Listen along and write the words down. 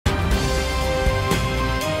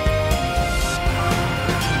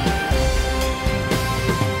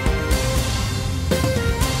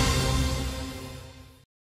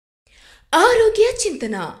ಆರೋಗ್ಯ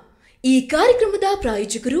ಚಿಂತನ ಈ ಕಾರ್ಯಕ್ರಮದ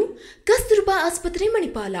ಪ್ರಾಯೋಜಕರು ಕಸ್ತೂರ್ಬಾ ಆಸ್ಪತ್ರೆ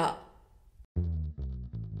ಮಣಿಪಾಲ.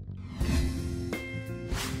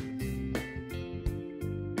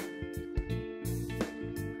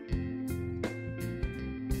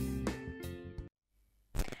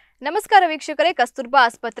 ನಮಸ್ಕಾರ ವೀಕ್ಷಕರೇ, ಕಸ್ತೂರ್ಬಾ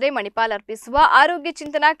ಆಸ್ಪತ್ರೆ ಮಣಿಪಾಲ್ ಅರ್ಪಿಸುವ ಆರೋಗ್ಯ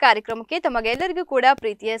ಚಿಂತನಾ ಕಾರ್ಯಕ್ರಮಕ್ಕೆ ತಮಗೆಲ್ಲರಿಗೂ ಕೂಡ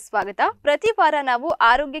ಪ್ರೀತಿಯ ಸ್ವಾಗತ. ಪ್ರತಿ ವಾರ ನಾವು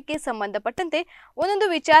ಆರೋಗ್ಯಕ್ಕೆ ಸಂಬಂಧಪಟ್ಟಂತೆ ಒಂದೊಂದು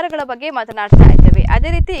ವಿಚಾರಗಳ ಬಗ್ಗೆ ಮಾತನಾಡ್ತಾ ಇದ್ದೇವೆ. ಅದೇ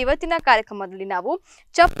ರೀತಿ ಇವತ್ತಿನ ಕಾರ್ಯಕ್ರಮದಲ್ಲಿ ನಾವು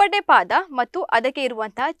ಚಪ್ಪಟೆ ಪಾದ ಮತ್ತು ಅದಕ್ಕೆ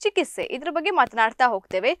ಇರುವಂತಹ ಚಿಕಿತ್ಸೆ ಇದರ ಬಗ್ಗೆ ಮಾತನಾಡ್ತಾ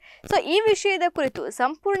ಹೋಗ್ತೇವೆ. ಸೊ ಈ ವಿಷಯದ ಕುರಿತು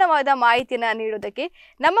ಸಂಪೂರ್ಣವಾದ ಮಾಹಿತಿಯನ್ನು ನೀಡೋದಕ್ಕೆ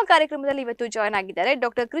ನಮ್ಮ ಕಾರ್ಯಕ್ರಮದಲ್ಲಿ ಇವತ್ತು ಜಾಯ್ನ್ ಆಗಿದ್ದಾರೆ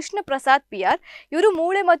ಡಾಕ್ಟರ್ ಕೃಷ್ಣಪ್ರಸಾದ್ PR. ಇವರು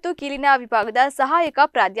ಮೂಳೆ ಮತ್ತು ಕೀಲಿನ ವಿಭಾಗದ ಸಹಾಯಕ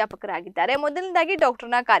ಪ್ರಾಧ್ಯಾಪಕರಾಗಿದ್ದಾರೆ. ಮೊದಲನೇದಾಗಿ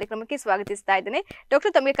ಡಾಕ್ಟರ್ನ ಕಾರ್ಯಕ್ರಮಕ್ಕೆ ಸ್ವಾಗತಿಸ್ತಾ ಇದ್ದೇನೆ.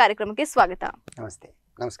 ಡಾಕ್ಟರ್, ತಮಗೆ ಕಾರ್ಯಕ್ರಮಕ್ಕೆ ಸ್ವಾಗತ. ನಮಸ್ತೆ.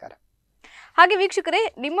 ನಮಸ್ಕಾರ. ಹಾಗೆ ವೀಕ್ಷಕರೇ,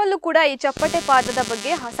 ನಿಮ್ಮಲ್ಲೂ ಕೂಡ ಈ ಚಪ್ಪಟೆ ಪಾದದ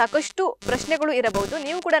ಬಗ್ಗೆ ಸಾಕಷ್ಟು ಪ್ರಶ್ನೆಗಳು ಇರಬಹುದು.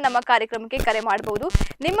 ನೀವು ಕೂಡ ನಮ್ಮ ಕಾರ್ಯಕ್ರಮಕ್ಕೆ ಕರೆ ಮಾಡಬಹುದು.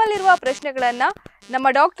 ನಿಮ್ಮಲ್ಲಿರುವ ಪ್ರಶ್ನೆಗಳನ್ನ ನಮ್ಮ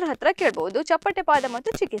ಡಾಕ್ಟರ್ ಹತ್ರ ಕೇಳಬಹುದು. ಚಪ್ಪಟೆ ಪಾದ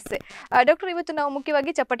ಮತ್ತು ಚಿಕಿತ್ಸೆ. ಡಾಕ್ಟರ್, ಇವತ್ತು ನಾವು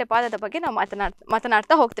ಮುಖ್ಯವಾಗಿ ಚಪ್ಪಟೆ ಪಾದದ ಬಗ್ಗೆ ನಾವು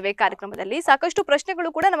ಮಾತನಾಡ್ತಾ ಹೋಗ್ತೇವೆ. ಕಾರ್ಯಕ್ರಮದಲ್ಲಿ ಸಾಕಷ್ಟು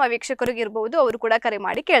ಪ್ರಶ್ನೆಗಳು ಕೂಡ ನಮ್ಮ ವೀಕ್ಷಕರಿಗೆ ಇರಬಹುದು, ಅವರು ಕೂಡ ಕರೆ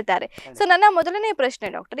ಮಾಡಿ ಕೇಳ್ತಾರೆ. ಸೊ ನನ್ನ ಮೊದಲನೇ ಪ್ರಶ್ನೆ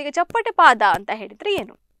ಡಾಕ್ಟರ್, ಈಗ ಚಪ್ಪಟೆ ಪಾದ ಅಂತ ಹೇಳಿದ್ರೆ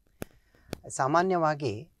ಏನು?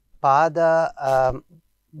 ಸಾಮಾನ್ಯವಾಗಿ ಪಾದ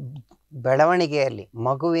ಬೆಳವಣಿಗೆಯಲ್ಲಿ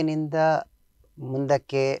ಮಗುವಿನಿಂದ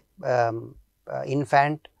ಮುಂದಕ್ಕೆ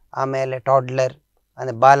ಇನ್ಫ್ಯಾಂಟ್, ಆಮೇಲೆ ಟಾಡ್ಲರ್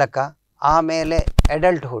ಅಂದರೆ ಬಾಲಕ, ಆಮೇಲೆ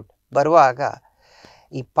ಅಡಲ್ಟ್ಹುಡ್ ಬರುವಾಗ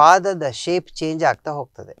ಈ ಪಾದದ ಶೇಪ್ ಚೇಂಜ್ ಆಗ್ತಾ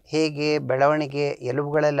ಹೋಗ್ತದೆ. ಹೇಗೆ ಬೆಳವಣಿಗೆ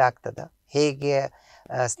ಎಲುಬುಗಳಲ್ಲಿ ಆಗ್ತದೆ, ಹೇಗೆ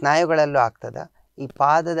ಸ್ನಾಯುಗಳಲ್ಲೂ ಆಗ್ತದೆ, ಈ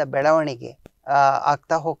ಪಾದದ ಬೆಳವಣಿಗೆ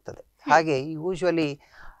ಆಗ್ತಾ ಹೋಗ್ತದೆ. ಹಾಗೆ ಯೂಶ್ವಲಿ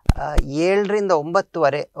 7ರಿಂದ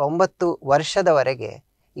 9 ವರ್ಷದವರೆಗೆ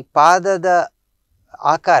ಈ ಪಾದದ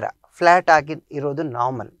ಆಕಾರ ಫ್ಲ್ಯಾಟ್ ಆಗಿ ಇರೋದು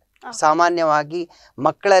ನಾರ್ಮಲ್. ಸಾಮಾನ್ಯವಾಗಿ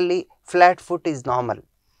ಮಕ್ಕಳಲ್ಲಿ ಫ್ಲ್ಯಾಟ್ ಫುಟ್ ಈಸ್ ನಾರ್ಮಲ್.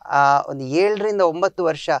 ಒಂದು 7ರಿಂದ 9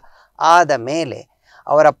 ವರ್ಷ ಆದ ಮೇಲೆ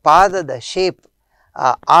ಅವರ ಪಾದದ ಶೇಪ್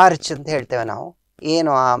ಆರ್ಚ್ ಅಂತ ಹೇಳ್ತೇವೆ ನಾವು,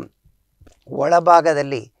 ಏನು ಆ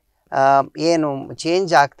ಒಳಭಾಗದಲ್ಲಿ ಏನು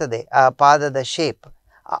ಚೇಂಜ್ ಆಗ್ತದೆ, ಆ ಪಾದದ ಶೇಪ್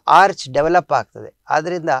ಆರ್ಚ್ ಡೆವಲಪ್ ಆಗ್ತದೆ.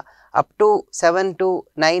 ಆದ್ದರಿಂದ ಅಪ್ ಟು 7 to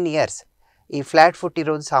 9 years ಈ ಫ್ಲ್ಯಾಟ್ ಫುಟ್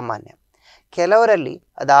ಇರೋದು ಸಾಮಾನ್ಯ. ಕೆಲವರಲ್ಲಿ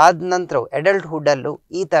ಅದಾದ ನಂತರ ಅಡಲ್ಟ್ಹುಡ್ಡಲ್ಲೂ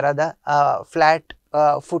ಈ ಥರದ ಫ್ಲ್ಯಾಟ್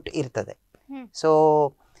ಫುಟ್ ಇರ್ತದೆ. ಸೊ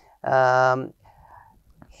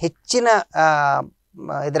ಹೆಚ್ಚಿನ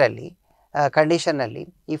ಇದರಲ್ಲಿ ಕಂಡೀಷನ್ನಲ್ಲಿ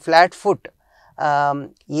ಈ ಫ್ಲ್ಯಾಟ್ ಫುಟ್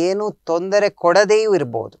ಏನು ತೊಂದರೆ ಕೊಡದೆಯೂ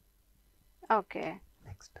ಇರ್ಬೋದು.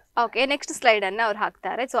 ಓಕೆ, ನೆಕ್ಸ್ಟ್ ಸ್ಲೈಡ್ ಅನ್ನು ಅವ್ರು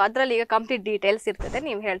ಹಾಕ್ತಾರೆ. ಸೊ ಅದರಲ್ಲಿ ಈಗ ಕಂಪ್ಲೀಟ್ ಡೀಟೇಲ್ಸ್ ಇರ್ತದೆ,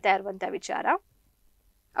 ನೀವು ಹೇಳ್ತಾ ಇರುವಂತ ವಿಚಾರ.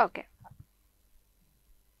 ಓಕೆ,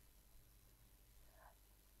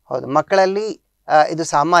 ಹೌದು, ಮಕ್ಕಳಲ್ಲಿ ಇದು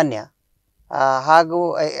ಸಾಮಾನ್ಯ. ಹಾಗೂ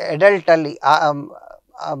ಅಡಲ್ಟಲ್ಲಿ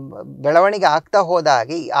ಬೆಳವಣಿಗೆ ಆಗ್ತಾ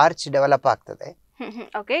ಹೋದಾಗೆ ಈ ಆರ್ಚ್ ಡೆವಲಪ್ ಆಗ್ತದೆ.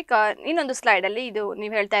 ಓಕೆ, ಇನ್ನೊಂದು ಸ್ಲೈಡ್ ಅಲ್ಲಿ ಇದು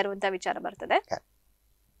ನೀವು ಹೇಳ್ತಾ ಇರುವಂತ ವಿಚಾರ ಬರ್ತದೆ.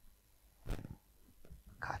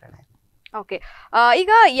 ಕಾರಣ ಓಕೆ,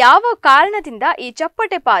 ಈಗ ಯಾವ ಕಾರಣದಿಂದ ಈ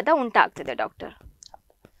ಚಪ್ಪಟೆ ಪಾದ ಉಂಟಾಗ್ತದೆ ಡಾಕ್ಟರ್?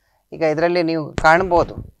 ಈಗ ಇದರಲ್ಲಿ ನೀವು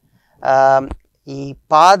ಕಾಣ್ಬೋದು, ಈ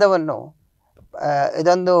ಪಾದವನ್ನು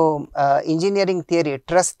ಇದೊಂದು ಇಂಜಿನಿಯರಿಂಗ್ ಥಿಯರಿ,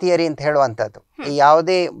 ಟ್ರಸ್ ಥಿಯರಿ ಅಂತ ಹೇಳುವಂಥದ್ದು.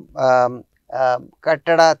 ಯಾವುದೇ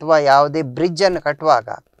ಕಟ್ಟಡ ಅಥವಾ ಯಾವುದೇ ಬ್ರಿಡ್ಜ್ ಅನ್ನು ಕಟ್ಟುವಾಗ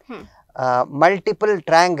ಮಲ್ಟಿಪಲ್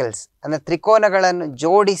ಟ್ರಯಾಂಗಲ್ಸ್ ಅಂದರೆ ತ್ರಿಕೋನಗಳನ್ನು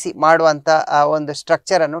ಜೋಡಿಸಿ ಮಾಡುವಂಥ ಒಂದು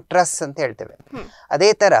ಸ್ಟ್ರಕ್ಚರನ್ನು ಟ್ರಸ್ ಅಂತ ಹೇಳ್ತೇವೆ. ಅದೇ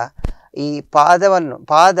ಥರ ಈ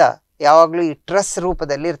ಪಾದ ಯಾವಾಗಲೂ ಈ ಟ್ರಸ್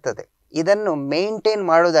ರೂಪದಲ್ಲಿ ಇರ್ತದೆ. ಇದನ್ನು ಮೇಂಟೈನ್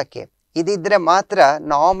ಮಾಡೋದಕ್ಕೆ ಇದಿದ್ರೆ ಮಾತ್ರ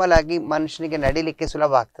ನಾರ್ಮಲ್ ಆಗಿ ಮನುಷ್ಯನಿಗೆ ನಡಿಲಿಕ್ಕೆ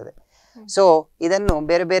ಸುಲಭ ಆಗ್ತದೆ. ಸೊ ಇದನ್ನು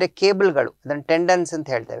ಬೇರೆ ಬೇರೆ ಕೇಬಲ್ಗಳು, ಅದನ್ನು ಟೆಂಡನ್ಸ್ ಅಂತ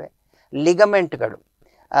ಹೇಳ್ತೇವೆ, ಲಿಗಮೆಂಟ್ಗಳು,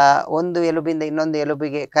 ಒಂದು ಎಲುಬಿಂದ ಇನ್ನೊಂದು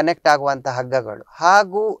ಎಲುಬಿಗೆ ಕನೆಕ್ಟ್ ಆಗುವಂಥ ಹಗ್ಗಗಳು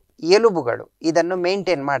ಹಾಗೂ ಎಲುಬುಗಳು ಇದನ್ನು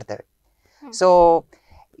ಮೇಂಟೈನ್ ಮಾಡ್ತೇವೆ. ಸೊ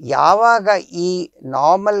ಯಾವಾಗ ಈ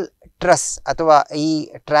ನಾರ್ಮಲ್ ಟ್ರಸ್ ಅಥವಾ ಈ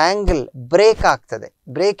ಟ್ರಯಾಂಗಲ್ ಬ್ರೇಕ್ ಆಗ್ತದೆ,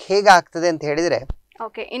 ಬ್ರೇಕ್ ಹೇಗೆ ಆಗ್ತದೆ ಅಂತ ಹೇಳಿದರೆ,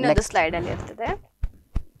 ಓಕೆ, ಇನ್ನೊಂದು ಸ್ಲೈಡ್ ಅಲ್ಲಿ ಇರ್ತದೆ.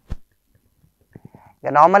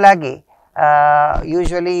 ನಾರ್ಮಲ್ ಆಗಿ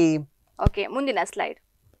ಯೂಶುವಲಿ, ಓಕೆ, ಮುಂದಿನ ಸ್ಲೈಡ್.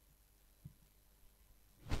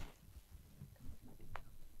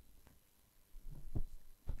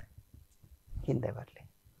 ಹಿಂದೆ ಬರಲಿ.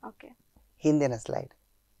 ಓಕೆ, ಹಿಂದಿನ ಸ್ಲೈಡ್.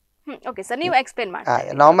 ಓಕೆ ಸರ್, ನೀವು ಎಕ್ಸ್ಪ್ಲೇನ್ ಮಾಡಿ.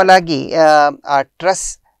 ನಾರ್ಮಲ್ ಆಗಿ ಆ ಟ್ರಸ್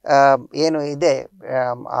ಏನು ಇದೆ,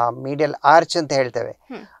 ಮೀಡಿಯಲ್ ಆರ್ಚ್ ಅಂತ ಹೇಳ್ತೇವೆ,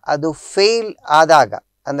 ಅದು ಫೇಲ್ ಆದಾಗ,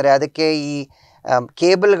 ಅಂದರೆ ಅದಕ್ಕೆ ಈ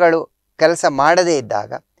ಕೇಬಲ್ಗಳು ಕೆಲಸ ಮಾಡದೇ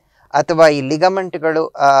ಇದ್ದಾಗ ಅಥವಾ ಈ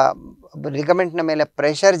ಲಿಗಮೆಂಟ್ನ ಮೇಲೆ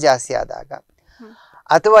ಪ್ರೆಷರ್ ಜಾಸ್ತಿ ಆದಾಗ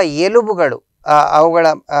ಅಥವಾ ಎಲುಬುಗಳು ಅವುಗಳ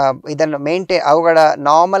ಇದನ್ನು ಅವುಗಳ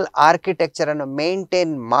normal ಆರ್ಕಿಟೆಕ್ಚರನ್ನು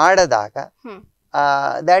maintain ಮಾಡದಾಗ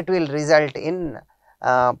that will result in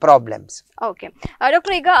problems. Okay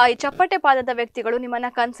doctor, ಈಗ ಈ ಚಪ್ಪಟೆ ಪಾದದ ವ್ಯಕ್ತಿಗಳು ನಿಮ್ಮನ್ನ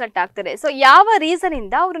ಕನ್ಸಲ್ಟ್ ಆಗ್ತಾರೆ. ಸೊ ಯಾವ ರೀಸನ್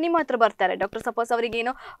ಇಂದ ಅವರು ನಿಮ್ಮ ಹತ್ರ ಬರ್ತಾರೆ ಡಾಕ್ಟರ್? ಸಪೋಸ್ ಅವರಿಗೆ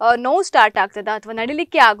ಏನೋ ನೋವು ಸ್ಟಾರ್ಟ್ ಆಗ್ತದಾ ಅಥವಾ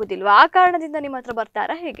ನಡಿಲಿಕ್ಕೆ ಆಗುದಿಲ್ವಾ, ಆ ಕಾರಣದಿಂದ ನಿಮ್ಮ ಹತ್ರ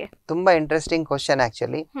ಬರ್ತಾರಾ ಹೇಗೆ? ತುಂಬಾ ಇಂಟ್ರೆಸ್ಟಿಂಗ್ ಕ್ವಶನ್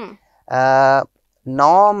ಆಕ್ಚುಲಿ.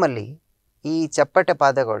 ನಾರ್ಮಲಿ ಈ ಚಪ್ಪಟೆ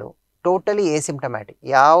ಪಾದಗಳು ಟೋಟಲಿ ಎಸಿಂಪ್ಟಮ್ಯಾಟಿಕ್,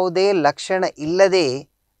 ಯಾವುದೇ ಲಕ್ಷಣ ಇಲ್ಲದೆ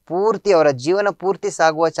ಪೂರ್ತಿ ಅವರ ಜೀವನ ಪೂರ್ತಿ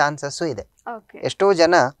ಸಾಗುವ ಚಾನ್ಸಸ್ಸು ಇದೆ. ಎಷ್ಟೋ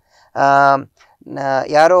ಜನ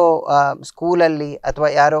ಯಾರೋ ಸ್ಕೂಲಲ್ಲಿ ಅಥವಾ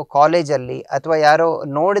ಯಾರೋ ಕಾಲೇಜಲ್ಲಿ ಅಥವಾ ಯಾರೋ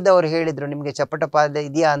ನೋಡಿದವರು ಹೇಳಿದ್ರು ನಿಮಗೆ ಚಪ್ಪಟ ಪಾದ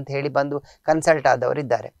ಇದೆಯಾ ಅಂತ ಹೇಳಿ ಬಂದು ಕನ್ಸಲ್ಟ್ ಆದವರು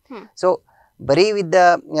ಇದ್ದಾರೆ. ಸೊ ಬರೀ ವಿದ್ದ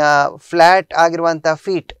ಫ್ಲ್ಯಾಟ್ ಆಗಿರುವಂಥ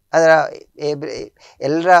ಫೀಟ್, ಅದರ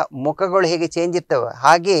ಎಲ್ಲರ ಮುಖಗಳು ಹೇಗೆ ಚೇಂಜ್ ಇರ್ತವೆ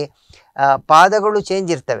ಹಾಗೆ ಪಾದಗಳು ಚೇಂಜ್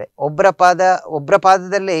ಇರ್ತವೆ. ಒಬ್ಬರ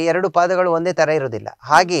ಪಾದದಲ್ಲಿ 2 ಪಾದಗಳು ಒಂದೇ ಥರ ಇರೋದಿಲ್ಲ.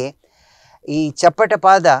 ಹಾಗೆ ಈ ಚಪ್ಪಟ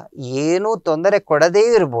ಪಾದ ಏನೂ ತೊಂದರೆ ಕೊಡದೇ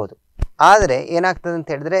ಇರ್ಬೋದು, ಆದರೆ ಏನಾಗ್ತದೆ ಅಂತ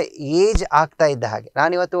ಹೇಳಿದ್ರೆ ಏಜ್ ಆಗ್ತಾ ಇದ್ದ ಹಾಗೆ,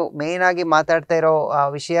 ನಾನಿವತ್ತು ಮೇನ್ ಆಗಿ ಮಾತಾಡ್ತಾ ಇರೋ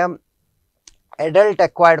ವಿಷಯ ಅಡಲ್ಟ್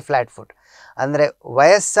ಅಕ್ವೈರ್ಡ್ ಫ್ಲ್ಯಾಟ್ ಫುಟ್, ಅಂದರೆ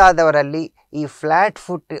ವಯಸ್ಸಾದವರಲ್ಲಿ ಈ ಫ್ಲ್ಯಾಟ್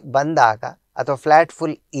ಫುಟ್ ಬಂದಾಗ ಅಥವಾ ಫ್ಲ್ಯಾಟ್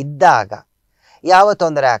ಫುಲ್ ಇದ್ದಾಗ ಯಾವ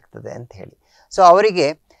ತೊಂದರೆ ಆಗ್ತದೆ ಅಂತ ಹೇಳಿ. ಸೊ ಅವರಿಗೆ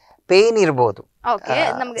ಪೇನ್ ಇರ್ಬೋದು,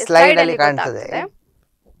 ಸ್ಲೈಡ್ ಅಲ್ಲಿ ಕಾಣ್ತದೆ.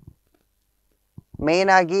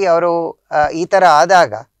 ಮೇನ್ ಆಗಿ ಅವರು ಈ ತರ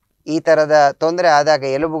ಆದಾಗ, ಈ ತರದ ತೊಂದರೆ ಆದಾಗ,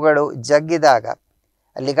 ಎಲುಬುಗಳು ಜಗ್ಗಿದಾಗ,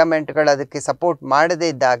 ಲಿಗಮೆಂಟ್ಗಳು ಅದಕ್ಕೆ ಸಪೋರ್ಟ್ ಮಾಡದೇ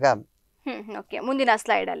ಇದ್ದಾಗ, ಮುಂದಿನ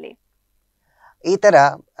ಸ್ಲೈಡ್ ಅಲ್ಲಿ ಈ ತರ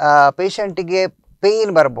ಪೇಷಂಟಿಗೆ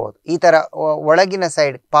ಪೇನ್ ಬರ್ಬೋದು. ಈ ತರ ಒಳಗಿನ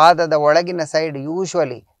ಸೈಡ್, ಪಾದದ ಒಳಗಿನ ಸೈಡ್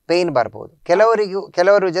ಯೂಶ್ವಲಿ ಪೇನ್ ಬರ್ಬೋದು.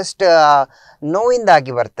 ಕೆಲವರು ಜಸ್ಟ್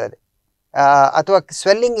ನೋವಿಂದಾಗಿ ಬರ್ತದೆ, ಅಥವಾ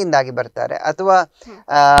ಸ್ವೆಲ್ಲಿಂಗ್ ಇಂದಾಗಿ ಬರ್ತಾರೆ, ಅಥವಾ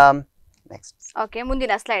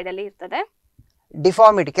ಮುಂದಿನ ಸ್ಲೈಡ್ ಅಲ್ಲಿ ಇರ್ತದೆ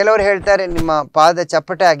ಡಿಫಾರ್ಮಿಟಿ. ಕೆಲವರು ಹೇಳ್ತಾರೆ ನಿಮ್ಮ ಪಾದ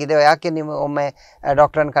ಚಪ್ಪಟೆ ಆಗಿದೆ, ಯಾಕೆ ನೀವು ಒಮ್ಮೆ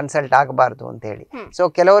ಡಾಕ್ಟರ್ನ ಕನ್ಸಲ್ಟ್ ಆಗಬಾರ್ದು ಅಂತ ಹೇಳಿ. ಸೊ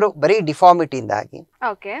ಕೆಲವರು ಬರೀ ಡಿಫಾರ್ಮಿಟಿಯಿಂದಾಗಿ.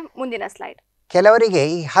 ಮುಂದಿನ ಸ್ಲೈಡ್. ಕೆಲವರಿಗೆ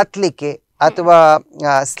ಈ ಹತ್ಲಿಕ್ಕೆ ಅಥವಾ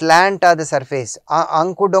ಸ್ಲ್ಯಾಂಟ್ ಆದ ಸರ್ಫೇಸ್,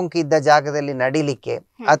 ಅಂಕುಡೊಂಕು ಇದ್ದ ಜಾಗದಲ್ಲಿ ನಡಿಲಿಕ್ಕೆ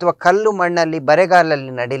ಅಥವಾ ಕಲ್ಲು ಮಣ್ಣಲ್ಲಿ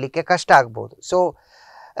ಬರೆಗಾಲಲ್ಲಿ ನಡಿಲಿಕ್ಕೆ ಕಷ್ಟ ಆಗ್ಬೋದು. ಸೊ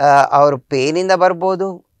ಅವರು ಪೇನಿಂದ ಬರ್ಬೋದು,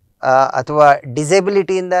 ಅಥವಾ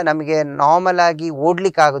ಡಿಸೆಬಿಲಿಟಿಯಿಂದ ನಮಗೆ ನಾರ್ಮಲ್ ಆಗಿ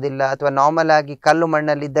ಓಡ್ಲಿಕ್ಕೆ ಆಗೋದಿಲ್ಲ, ಅಥವಾ ನಾರ್ಮಲ್ ಆಗಿ ಕಲ್ಲು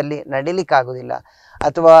ಮಣ್ಣಲ್ಲಿದ್ದಲ್ಲಿ ನಡಿಲಿಕ್ಕೆ ಆಗೋದಿಲ್ಲ,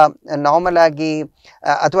 ಅಥವಾ ನಾರ್ಮಲ್ ಆಗಿ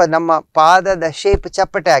ಅಥವಾ ನಮ್ಮ ಪಾದದ ಶೇಪ್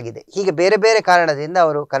ಚಪ್ಪಟೆ ಆಗಿದೆ. ಹೀಗೆ ಬೇರೆ ಬೇರೆ ಕಾರಣದಿಂದ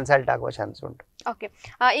ಅವರು ಕನ್ಸಲ್ಟ್ ಆಗುವ ಚಾನ್ಸ್ ಉಂಟು. ಓಕೆ,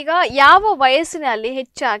 ಈಗ ಯಾವ ವಯಸ್ಸಿನಲ್ಲಿ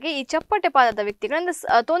ಹೆಚ್ಚಾಗಿ ಈ ಚಪ್ಪಟೆ ಪಾದದ ವ್ಯಕ್ತಿಗಳಿಂದ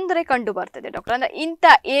ತೊಂದರೆ ಕಂಡು ಬರ್ತದೆ ಡಾಕ್ಟರ್? ಅಂದ್ರೆ ಇಂಥ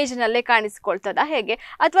ಏಜ್ ನಲ್ಲೇ ಕಾಣಿಸ್ಕೊಳ್ತದ ಹೇಗೆ,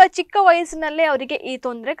 ಅಥವಾ ಚಿಕ್ಕ ವಯಸ್ಸಿನಲ್ಲೇ ಅವರಿಗೆ ಈ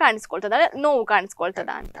ತೊಂದರೆ ಕಾಣಿಸ್ಕೊಳ್ತದ, ನೋವು ಕಾಣಿಸ್ಕೊಳ್ತದ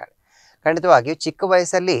ಅಂತ? ಖಂಡಿತವಾಗಿಯೂ ಚಿಕ್ಕ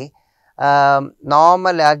ವಯಸ್ಸಲ್ಲಿ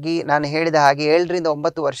ನಾರ್ಮಲ್ ಆಗಿ ನಾನು ಹೇಳಿದ ಹಾಗೆ 7 ರಿಂದ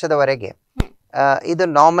 9 ವರ್ಷದವರೆಗೆ ಇದು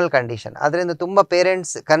ನಾರ್ಮಲ್ ಕಂಡೀಷನ್. ಅದರಿಂದ ತುಂಬ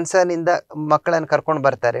ಪೇರೆಂಟ್ಸ್ ಕನ್ಸರ್ನ್ ಇಂದ ಮಕ್ಕಳನ್ನು ಕರ್ಕೊಂಡು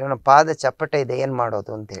ಬರ್ತಾರೆ, ಇವನ ಪಾದ ಚಪ್ಪಟೆ ಇದೆ, ಏನು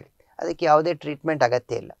ಮಾಡೋದು ಅಂತ ಹೇಳಿ. ಅದಕ್ಕೆ ಯಾವುದೇ ಟ್ರೀಟ್ಮೆಂಟ್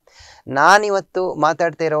ಅಗತ್ಯ ಇಲ್ಲ. ನಾನಿವತ್ತು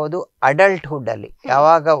ಮಾತಾಡ್ತಾ ಇರೋದು ಅಡಲ್ಟ್ಹುಡ್ಡಲ್ಲಿ,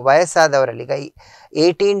 ಯಾವಾಗ ವಯಸ್ಸಾದವರಲ್ಲಿ, ಈಗ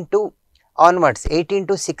 18 to ಆನ್ವರ್ಡ್ಸ್, 18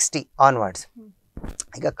 to 60 ಆನ್ವರ್ಡ್ಸ್.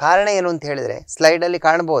 ಈಗ ಕಾರಣ ಏನು ಅಂತ ಹೇಳಿದ್ರೆ ಸ್ಲೈಡಲ್ಲಿ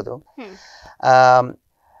ಕಾಣ್ಬೋದು,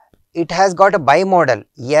 it has got a by model.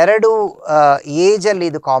 2 ಏಜಲ್ಲಿ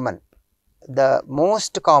ಇದು ಕಾಮನ್. ದ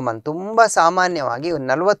ಮೋಸ್ಟ್ ಕಾಮನ್, ತುಂಬ ಸಾಮಾನ್ಯವಾಗಿ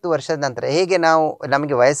 40 ವರ್ಷದ ನಂತರ ಹೇಗೆ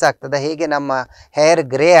ನಮಗೆ ವಯಸ್ಸಾಗ್ತದೆ, ಹೇಗೆ ನಮ್ಮ ಹೇರ್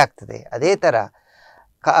ಗ್ರೇ ಆಗ್ತದೆ, ಅದೇ ಥರ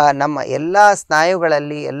ನಮ್ಮ ಎಲ್ಲ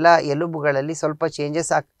ಸ್ನಾಯುಗಳಲ್ಲಿ, ಎಲ್ಲ ಎಲುಬುಗಳಲ್ಲಿ ಸ್ವಲ್ಪ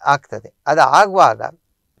ಚೇಂಜಸ್ ಆಗ್ತದೆ. ಅದು ಆಗುವಾಗ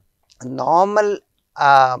ನಾರ್ಮಲ್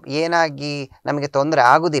ಏನಾಗಿ ನಮಗೆ ತೊಂದರೆ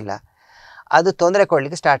ಆಗೋದಿಲ್ಲ, ಅದು ತೊಂದರೆ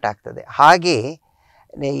ಕೊಡಲಿಕ್ಕೆ ಸ್ಟಾರ್ಟ್ ಆಗ್ತದೆ. ಹಾಗೆ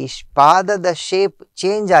ಈ ಪಾದದ ಶೇಪ್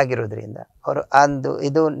ಚೇಂಜ್ ಆಗಿರೋದ್ರಿಂದ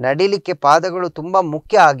ಇದು ನಡಿಲಿಕ್ಕೆ ಪಾದಗಳು ತುಂಬ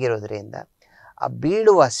ಮುಖ್ಯ ಆಗಿರೋದ್ರಿಂದ ಆ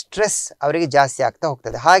ಬೀಳುವ ಸ್ಟ್ರೆಸ್ ಅವರಿಗೆ ಜಾಸ್ತಿ ಆಗ್ತಾ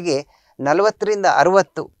ಹೋಗ್ತದೆ. ಹಾಗೆ 40 ರಿಂದ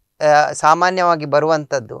 60 ಸಾಮಾನ್ಯವಾಗಿ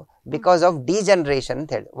ಬರುವಂಥದ್ದು ಬಿಕಾಸ್ ಆಫ್ ಡಿಜನರೇಷನ್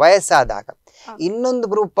ಅಂತ ಹೇಳಿ ವಯಸ್ಸಾದಾಗ. ಇನ್ನೊಂದು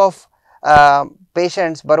ಗ್ರೂಪ್ ಆಫ್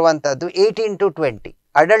ಪೇಷಂಟ್ಸ್ ಬರುವಂಥದ್ದು 18 to 20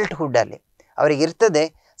 ಅಡಲ್ಟ್ಹುಡ್ಡಲ್ಲಿ. ಅವ್ರಿಗೆ ಇರ್ತದೆ,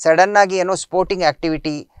 ಸಡನ್ ಆಗಿ ಏನೋ ಸ್ಪೋರ್ಟಿಂಗ್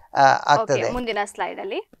ಆಕ್ಟಿವಿಟಿ ಆಗ್ತದೆ. ಮುಂದಿನ ಸ್ಲೈಡ್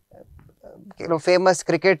ಅಲ್ಲಿ ಕೆಲವು ಫೇಮಸ್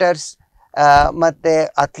ಕ್ರಿಕೆಟರ್ಸ್ ಮತ್ತೆ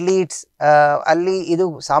ಅಥ್ಲೀಟ್ಸ್ ಅಲ್ಲಿ ಇದು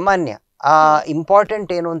ಸಾಮಾನ್ಯ. ಇಂಪಾರ್ಟೆಂಟ್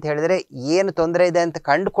ಏನು ಅಂತ ಹೇಳಿದ್ರೆ ಏನು ತೊಂದರೆ ಇದೆ ಅಂತ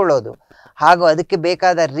ಕಂಡುಕೊಳ್ಳೋದು, ಹಾಗೂ ಅದಕ್ಕೆ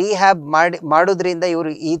ಬೇಕಾದ ರೀಹ್ಯಾಬ್ ಮಾಡೋದ್ರಿಂದ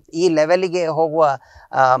ಇವರು ಈ ಲೆವೆಲಿಗೆ ಹೋಗುವ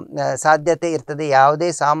ಸಾಧ್ಯತೆ ಇರ್ತದೆ. ಯಾವುದೇ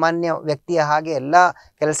ಸಾಮಾನ್ಯ ವ್ಯಕ್ತಿಯ ಹಾಗೆ ಎಲ್ಲ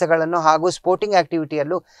ಕೆಲಸಗಳನ್ನು ಹಾಗೂ ಸ್ಪೋರ್ಟಿಂಗ್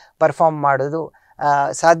ಆಕ್ಟಿವಿಟಿಯಲ್ಲೂ ಪರ್ಫಾರ್ಮ್ ಮಾಡೋದು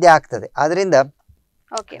ಸಾಧ್ಯ ಆಗ್ತದೆ. ಆದ್ದರಿಂದ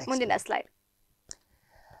ಮುಂದಿನ ಸ್ಲೈಡ್.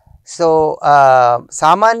 ಸೊ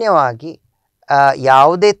ಸಾಮಾನ್ಯವಾಗಿ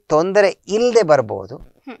ಯಾವುದೇ ತೊಂದರೆ ಇಲ್ಲದೆ ಬರ್ಬೋದು,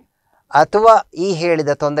 ಅಥವಾ ಈ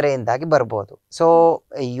ಹೇಳಿದ ತೊಂದರೆಯಿಂದಾಗಿ ಬರ್ಬೋದು. ಸೊ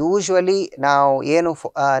ಯೂಶ್ವಲಿ ನಾವು ಏನು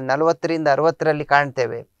 40 ರಿಂದ 60ರಲ್ಲಿ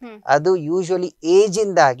ಕಾಣ್ತೇವೆ, ಅದು ಯೂಶ್ವಲಿ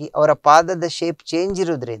ಏಜಿಂದಾಗಿ ಅವರ ಪಾದದ ಶೇಪ್ ಚೇಂಜ್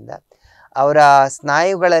ಇರೋದ್ರಿಂದ ಅವರ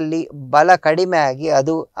ಸ್ನಾಯುಗಳಲ್ಲಿ ಬಲ ಕಡಿಮೆ ಆಗಿ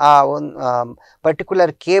ಅದು ಆ ಒಂದು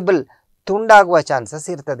ಪರ್ಟಿಕ್ಯುಲರ್ ಕೇಬಲ್ ತುಂಡಾಗುವ ಚಾನ್ಸಸ್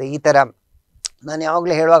ಇರ್ತದೆ. ಈ ಥರ ನಾನು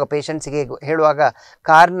ಯಾವಾಗಲೂ ಹೇಳುವಾಗ ಪೇಷಂಟ್ಸಿಗೆ ಹೇಳುವಾಗ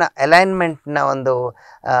ಕಾರ್ನ ಅಲೈನ್ಮೆಂಟ್ನ ಒಂದು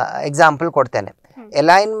ಎಕ್ಸಾಂಪಲ್ ಕೊಡ್ತೇನೆ.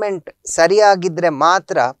 ಅಲೈನ್ಮೆಂಟ್ ಸರಿಯಾಗಿದ್ದರೆ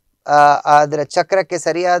ಮಾತ್ರ ಅದರ ಚಕ್ರಕ್ಕೆ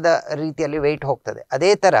ಸರಿಯಾದ ರೀತಿಯಲ್ಲಿ ವೆಯ್ಟ್ ಹೋಗ್ತದೆ.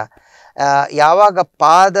 ಅದೇ ಥರ ಯಾವಾಗ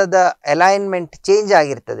ಪಾದದ ಅಲೈನ್ಮೆಂಟ್ ಚೇಂಜ್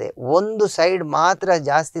ಆಗಿರ್ತದೆ, ಒಂದು ಸೈಡ್ ಮಾತ್ರ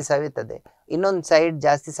ಜಾಸ್ತಿ ಸವಿಯುತ್ತದೆ, ಇನ್ನೊಂದು ಸೈಡ್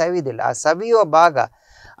ಜಾಸ್ತಿ ಸವಿಯುವುದಿಲ್ಲ. ಆ ಸವಿಯುವ ಭಾಗ,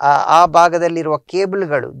 ಆ ಭಾಗದಲ್ಲಿರುವ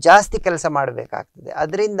ಕೇಬಲ್ಗಳು ಜಾಸ್ತಿ ಕೆಲಸ ಮಾಡಬೇಕಾಗ್ತದೆ.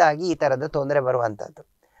 ಅದರಿಂದಾಗಿ ಈ ಥರದ ತೊಂದರೆ ಬರುವಂಥದ್ದು.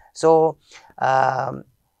 ಸೊ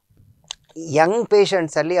ಯಂಗ್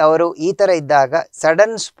ಪೇಷಂಟ್ಸಲ್ಲಿ ಅವರು ಈ ಥರ ಇದ್ದಾಗ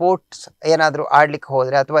ಸಡನ್ ಸ್ಪೋರ್ಟ್ಸ್ ಏನಾದರೂ ಆಡಲಿಕ್ಕೆ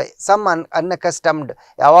ಹೋದರೆ ಅಥವಾ ಸಮ್ ಅನ್ಅಕಸ್ಟಮ್ಡ್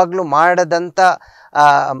ಯಾವಾಗಲೂ ಮಾಡದಂಥ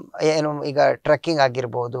ಏನು ಈಗ ಟ್ರೆಕ್ಕಿಂಗ್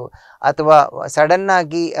ಆಗಿರ್ಬೋದು ಅಥವಾ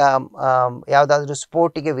ಸಡನ್ನಾಗಿ ಯಾವುದಾದ್ರೂ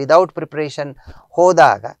ಸ್ಪೋರ್ಟಿಗೆ ವಿದೌಟ್ ಪ್ರಿಪ್ರೇಷನ್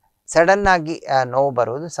ಹೋದಾಗ ಸಡನ್ನಾಗಿ ನೋವು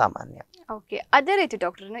ಬರೋದು ಸಾಮಾನ್ಯ. ಓಕೆ, ಅದೇ ರೀತಿ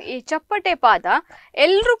ಡಾಕ್ಟರ್, ಈ ಚಪ್ಪಟೆ ಪಾದ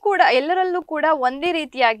ಎಲ್ಲರಲ್ಲೂ ಕೂಡ ಒಂದೇ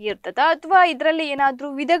ರೀತಿಯಾಗಿ ಇರ್ತದಾ ಅಥವಾ ಇದರಲ್ಲಿ ಏನಾದರೂ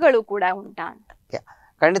ವಿಧಗಳು ಕೂಡ ಉಂಟಾ ಅಂತ?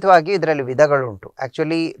 ಖಂಡಿತವಾಗಿ ಇದರಲ್ಲಿ ವಿಧಗಳು ಉಂಟು.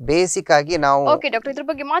 ಆಕ್ಚುಲಿ ಬೇಸಿಕ್ ಆಗಿ ನಾವು ಓಕೆ ಡಾಕ್ಟರ್, ಇದ್ರ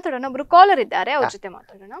ಬಗ್ಗೆ ಮಾತಾಡೋಣ. ಒಬ್ರು ಕಾಲರ್ ಇದ್ದಾರೆ, ಅವ್ರ ಜೊತೆ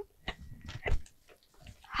ಮಾತಾಡೋಣ.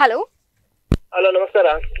 ಹಲೋ ಹಲೋ, ನಮಸ್ಕಾರ.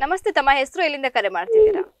 ನಮಸ್ತೆ, ತಮ್ಮ ಹೆಸರು, ಎಲ್ಲಿಂದ ಕರೆ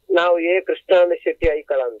ಮಾಡ್ತಿದ್ದೀರಾ? ನಾವು ಕೃಷ್ಣ ಶೆಟ್ಟಿ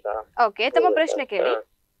ಐಕಳ ಅಂತ. ಓಕೆ, ತಮ್ಮ ಪ್ರಶ್ನೆ ಕೇಳಿ.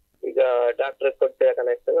 ಈಗ ಡಾಕ್ಟರ್ ಕೊಡ್ತೀರಾ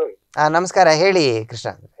ಕನೆಕ್ಷನ್? ನಮಸ್ಕಾರ, ಹೇಳಿ ಕೃಷ್ಣ.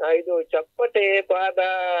 ಇದು ಚಪ್ಪಟೆ ಪಾದ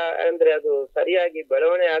ಅಂದ್ರೆ ಅದು ಸರಿಯಾಗಿ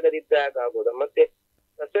ಬೆಳವಣಿಗೆ ಆಗದಿದ್ರೆ ಆಗುವುದಾ? ಮತ್ತೆ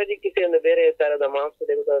ಶಸ್ತ್ರಚಿಕಿತ್ಸೆಯನ್ನು ಬೇರೆ ತರದ ಮಾಂಸ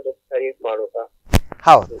ತೆಗೆದು ಸರಿ ಮಾಡುತ್ತಾ?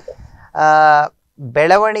 ಹೌದು,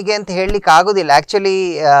 ಬೆಳವಣಿಗೆ ಅಂತ ಹೇಳಲಿಕ್ಕೆ ಆಗೋದಿಲ್ಲ. ಆ್ಯಕ್ಚುಲಿ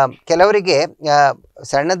ಕೆಲವರಿಗೆ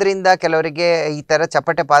ಸಣ್ಣದ್ರಿಂದ ಕೆಲವರಿಗೆ ಈ ಥರ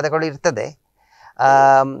ಚಪ್ಪಟೆ ಪಾದಗಳು ಇರ್ತದೆ.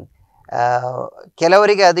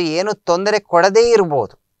 ಕೆಲವರಿಗೆ ಅದು ಏನು ತೊಂದರೆ ಕೊಡದೇ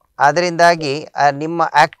ಇರ್ಬೋದು. ಅದರಿಂದಾಗಿ ನಿಮ್ಮ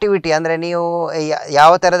ಆ್ಯಕ್ಟಿವಿಟಿ ಅಂದರೆ ನೀವು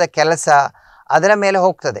ಯಾವ ಥರದ ಕೆಲಸ ಅದರ ಮೇಲೆ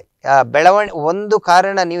ಹೋಗ್ತದೆ. ಒಂದು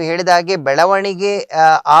ಕಾರಣ ನೀವು ಹೇಳಿದ ಹಾಗೆ ಬೆಳವಣಿಗೆ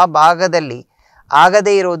ಆ ಭಾಗದಲ್ಲಿ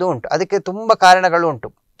ಆಗದೇ ಇರೋದು ಉಂಟು. ಅದಕ್ಕೆ ತುಂಬ ಕಾರಣಗಳು ಉಂಟು.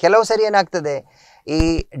 ಕೆಲವು ಸರಿ ಏನಾಗ್ತದೆ, ಈ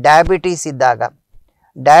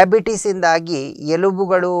ಡಯಾಬಿಟೀಸಿಂದಾಗಿ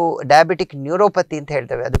ಎಲುಬುಗಳು ಡಯಾಬಿಟಿಕ್ ನ್ಯೂರೋಪತಿ ಅಂತ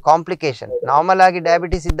ಹೇಳ್ತೇವೆ, ಅದು ಕಾಂಪ್ಲಿಕೇಶನ್. ನಾರ್ಮಲ್ ಆಗಿ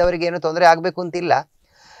ಡಯಾಬಿಟಿಸ್ ಇದ್ದವರಿಗೆ ಏನು ತೊಂದರೆ ಆಗಬೇಕು ಅಂತಿಲ್ಲ.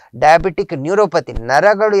 ಡಯಾಬಿಟಿಕ್ ನ್ಯೂರೋಪತಿ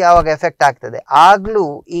ನರಗಳು ಯಾವಾಗ ಎಫೆಕ್ಟ್ ಆಗ್ತದೆ ಆಗಲೂ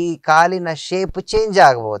ಈ ಕಾಲಿನ ಶೇಪ್ ಚೇಂಜ್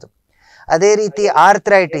ಆಗಬಹುದು. ಅದೇ ರೀತಿ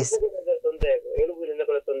ಆರ್ಥ್ರೈಟಿಸ್,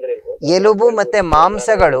 ಎಲುಬು ಮತ್ತು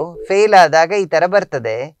ಮಾಂಸಗಳು ಫೇಲ್ ಆದಾಗ ಈ ಥರ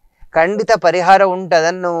ಬರ್ತದೆ. ಖಂಡಿತ ಪರಿಹಾರ ಉಂಟು.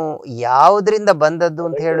 ಅದನ್ನು ಯಾವುದರಿಂದ ಬಂದದ್ದು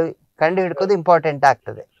ಅಂತ ಹೇಳಿ ಕಂಡು ಹಿಡ್ಕೋದು ಇಂಪಾರ್ಟೆಂಟ್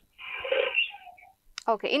ಆಗ್ತದೆ.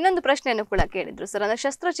 ಓಕೆ, ಇನ್ನೊಂದು ಪ್ರಶ್ನೆಯನ್ನು ಕೂಡ ಕೇಳಿದ್ರು ಸರ್, ಅಂದ್ರೆ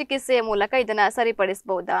ಶಸ್ತ್ರಚಿಕಿತ್ಸೆಯ ಮೂಲಕ ಇದನ್ನ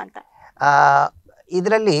ಸರಿಪಡಿಸಬಹುದಾ ಅಂತ.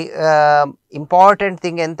 ಇದರಲ್ಲಿ ಇಂಪಾರ್ಟೆಂಟ್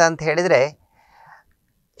ಥಿಂಗ್ ಎಂತ ಅಂತ ಹೇಳಿದರೆ,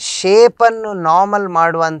 ಶೇಪನ್ನು ನಾರ್ಮಲ್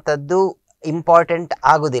ಮಾಡುವಂಥದ್ದು ಇಂಪಾರ್ಟೆಂಟ್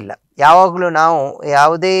ಆಗೋದಿಲ್ಲ. ಯಾವಾಗಲೂ ನಾವು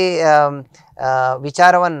ಯಾವುದೇ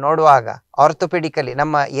ವಿಚಾರವನ್ನು ನೋಡುವಾಗ ಆರ್ಥೋಪೆಡಿಕಲಿ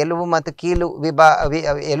ನಮ್ಮ ಎಲುಬು ಮತ್ತು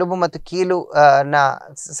ಕೀಲು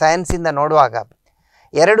ಸೈನ್ಸಿಂದ ನೋಡುವಾಗ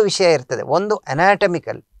ಎರಡು ವಿಷಯ ಇರ್ತದೆ. ಒಂದು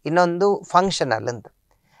ಅನಾಟಮಿಕಲ್, ಇನ್ನೊಂದು ಫಂಕ್ಷನಲ್ ಅಂತ.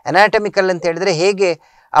 ಅನಾಟಮಿಕಲ್ ಅಂತ ಹೇಳಿದರೆ ಹೇಗೆ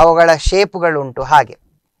ಅವುಗಳ ಶೇಪ್ಗಳುಂಟು ಹಾಗೆ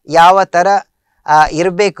ಯಾವ ಥರ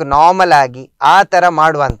ಇರಬೇಕು ನಾರ್ಮಲ್ ಆಗಿ ಆ ಥರ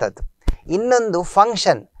ಮಾಡುವಂಥದ್ದು. ಇನ್ನೊಂದು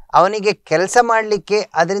ಫಂಕ್ಷನ್, ಅವನಿಗೆ ಕೆಲಸ ಮಾಡಲಿಕ್ಕೆ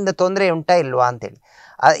ಅದರಿಂದ ತೊಂದರೆ ಉಂಟಾ ಇಲ್ವಾ ಅಂತೇಳಿ.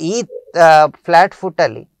 ಈ ಫ್ಲ್ಯಾಟ್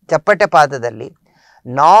ಫುಟ್ಟಲ್ಲಿ, ಚಪ್ಪಟೆ ಪಾದದಲ್ಲಿ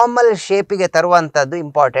ನಾರ್ಮಲ್ ಶೇಪಿಗೆ ತರುವಂಥದ್ದು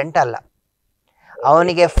ಇಂಪಾರ್ಟೆಂಟ್ ಅಲ್ಲ.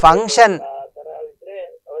 ಅವನಿಗೆ ಫಂಕ್ಷನ್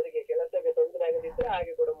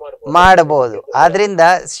ಮಾಡಬಹುದು. ಆದ್ದರಿಂದ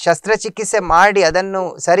ಶಸ್ತ್ರಚಿಕಿತ್ಸೆ ಮಾಡಿ ಅದನ್ನು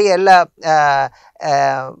ಸರಿ ಎಲ್ಲ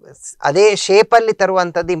ಅದೇ ಶೇಪಲ್ಲಿ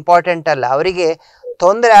ತರುವಂಥದ್ದು ಇಂಪಾರ್ಟೆಂಟ್ ಅಲ್ಲ. ಅವರಿಗೆ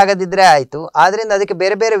ತೊಂದರೆ ಆಗದಿದ್ದರೆ ಆಯಿತು. ಆದ್ದರಿಂದ ಅದಕ್ಕೆ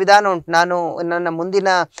ಬೇರೆ ಬೇರೆ ವಿಧಾನ ಉಂಟು. ನಾನು ನನ್ನ ಮುಂದಿನ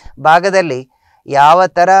ಭಾಗದಲ್ಲಿ ಯಾವ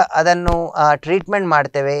ಥರ ಅದನ್ನು ಟ್ರೀಟ್ಮೆಂಟ್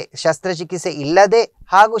ಮಾಡ್ತೇವೆ, ಶಸ್ತ್ರಚಿಕಿತ್ಸೆ ಇಲ್ಲದೆ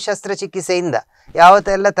ಹಾಗೂ ಶಸ್ತ್ರಚಿಕಿತ್ಸೆಯಿಂದ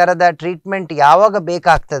ಯಾವತ್ತೆಲ್ಲ ಥರದ ಟ್ರೀಟ್ಮೆಂಟ್ ಯಾವಾಗ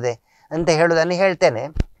ಬೇಕಾಗ್ತದೆ ಅಂತ ಹೇಳೋದನ್ನು ಹೇಳ್ತೇನೆ.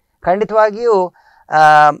 ಖಂಡಿತವಾಗಿಯೂ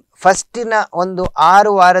ಫಸ್ಟಿನ ಒಂದು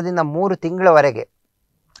 6 ವಾರದಿಂದ 3 ತಿಂಗಳವರೆಗೆ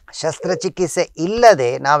ಶಸ್ತ್ರಚಿಕಿತ್ಸೆ ಇಲ್ಲದೆ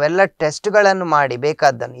ನಾವೆಲ್ಲ ಟೆಸ್ಟ್ಗಳನ್ನು ಮಾಡಿ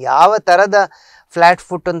ಬೇಕಾದ್ದನ್ನು ಯಾವ ಥರದ ಫ್ಲ್ಯಾಟ್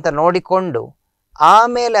ಫುಟ್ ಅಂತ ನೋಡಿಕೊಂಡು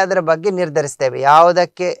ಆಮೇಲೆ ಅದರ ಬಗ್ಗೆ ನಿರ್ಧರಿಸ್ತೇವೆ.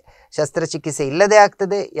 ಯಾವುದಕ್ಕೆ ಶಸ್ತ್ರಚಿಕಿತ್ಸೆ ಇಲ್ಲದೆ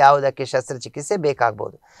ಆಗ್ತದೆ, ಯಾವುದಕ್ಕೆ ಶಸ್ತ್ರಚಿಕಿತ್ಸೆ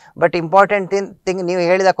ಬೇಕಾಗ್ಬೋದು. ಬಟ್ ಇಂಪಾರ್ಟೆಂಟ್ ಥಿಂಗ್, ನೀವು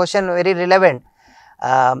ಹೇಳಿದ ಕ್ವಶನ್ ವೆರಿ ರಿಲೆವೆಂಟ್.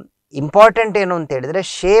 ಇಂಪಾರ್ಟೆಂಟ್ ಏನು ಅಂತ ಹೇಳಿದರೆ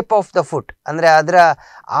ಶೇಪ್ ಆಫ್ ದ ಫುಟ್, ಅಂದರೆ ಅದರ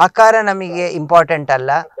ಆಕಾರ ನಮಗೆ ಇಂಪಾರ್ಟೆಂಟ್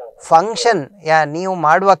ಅಲ್ಲ. ಫಂಕ್ಷನ್, ನೀವು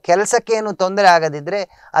ಮಾಡುವ ಕೆಲಸಕ್ಕೆ ಏನು ತೊಂದರೆ ಆಗದಿದ್ದರೆ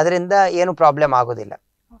ಅದರಿಂದ ಏನು ಪ್ರಾಬ್ಲಮ್ ಆಗೋದಿಲ್ಲ.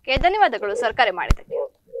 ಓಕೆ, ಧನ್ಯವಾದಗಳು ಸರ್ ಕರೆ ಮಾಡಿದ್ದಕ್ಕೆ.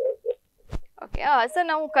 ಓಕೆ ಸರ್,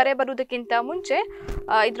 ನಾವು ಕರೆ ಬರುವುದಕ್ಕಿಂತ ಮುಂಚೆ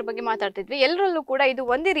ಇದ್ರ ಬಗ್ಗೆ ಮಾತಾಡ್ತಿದ್ವಿ. ಎಲ್ಲರಲ್ಲೂ ಕೂಡ ಇದು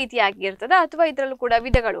ಒಂದೇ ರೀತಿಯಾಗಿ ಇರ್ತದ ಅಥವಾ ಇದರಲ್ಲೂ ಕೂಡ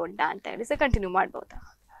ವಿಧಗಳು ಉಂಟಾ ಅಂತ ಹೇಳಿ ಸರ್ ಕಂಟಿನ್ಯೂ ಮಾಡ್ಬೋದಾ?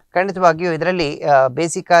 ಖಂಡಿತವಾಗಿಯೂ ಇದರಲ್ಲಿ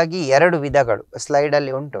ಬೇಸಿಕ್ ಆಗಿ 2 ವಿಧಗಳು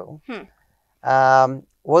ಸ್ಲೈಡಲ್ಲಿ ಉಂಟು.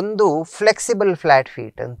 ಒಂದು ಫ್ಲೆಕ್ಸಿಬಲ್ ಫ್ಲ್ಯಾಟ್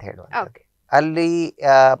ಫೀಟ್ ಅಂತ ಹೇಳುವಂಥದ್ದು. ಅಲ್ಲಿ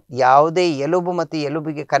ಯಾವುದೇ ಎಲುಬು ಮತ್ತು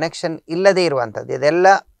ಎಲುಬಿಗೆ ಕನೆಕ್ಷನ್ ಇಲ್ಲದೇ ಇರುವಂಥದ್ದು. ಇದೆಲ್ಲ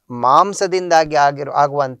ಮಾಂಸದಿಂದಾಗಿ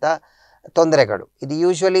ಆಗುವಂಥ ತೊಂದರೆಗಳು. ಇದು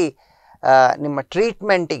ಯೂಶ್ವಲಿ ನಿಮ್ಮ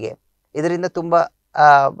ಟ್ರೀಟ್ಮೆಂಟಿಗೆ ಇದರಿಂದ ತುಂಬ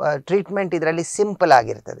ಟ್ರೀಟ್ಮೆಂಟ್ ಇದರಲ್ಲಿ ಸಿಂಪಲ್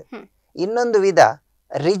ಆಗಿರ್ತದೆ. ಇನ್ನೊಂದು ವಿಧ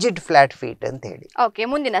ರಿಜಿಡ್ ಫ್ಲಾಟ್ ಫೀಟ್ ಅಂತ ಹೇಳಿ. ಓಕೆ,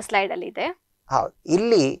 ಮುಂದಿನ ಸ್ಲೈಡ್ ಅಲ್ಲಿ ಇದೆ. ಹೌದು,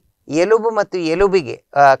 ಇಲ್ಲಿ ಎಲುಬು ಮತ್ತು ಎಲುಬಿಗೆ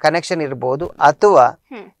ಕನೆಕ್ಷನ್ ಇರಬಹುದು, ಅಥವಾ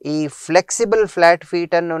ಈ ಫ್ಲೆಕ್ಸಿಬಲ್ ಫ್ಲಾಟ್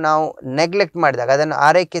ಫೀಟ್ ಅನ್ನು ನಾವು ನೆಗ್ಲೆಕ್ಟ್ ಮಾಡಿದಾಗ, ಅದನ್ನು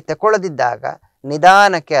ಆರೈಕೆ ತಗೊಳ್ಳದಿದ್ದಾಗ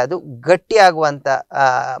ನಿಧಾನಕ್ಕೆ ಅದು ಗಟ್ಟಿಯಾಗುವಂತ,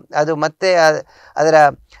 ಅದು ಮತ್ತೆ ಅದರ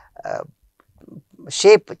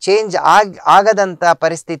ಶೇಪ್ ಚೇಂಜ್ ಆಗದಂತ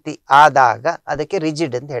ಪರಿಸ್ಥಿತಿ ಆದಾಗ ಅದಕ್ಕೆ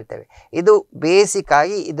ರಿಜಿಡ್ ಅಂತ ಹೇಳ್ತೇವೆ. ಇದು ಬೇಸಿಕ್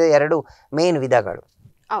ಆಗಿ ಇದು ಎರಡು ಮೇನ್ ವಿಧಗಳು.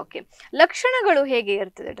 ಓಕೆ, ಲಕ್ಷಣಗಳು ಹೇಗೆ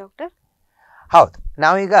ಇರ್ತದೆ ಡಾಕ್ಟರ್? ಹೌದು,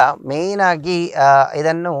 ನಾವೀಗ ಮೇನ್ ಆಗಿ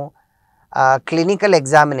ಇದನ್ನು ಕ್ಲಿನಿಕಲ್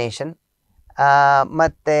ಎಕ್ಸಾಮಿನೇಷನ್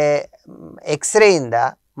ಮತ್ತು ಎಕ್ಸ್ರೇಯಿಂದ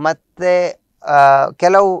ಮತ್ತು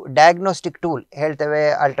ಕೆಲವು ಡಯಾಗ್ನೋಸ್ಟಿಕ್ ಟೂಲ್ ಹೇಳ್ತೇವೆ,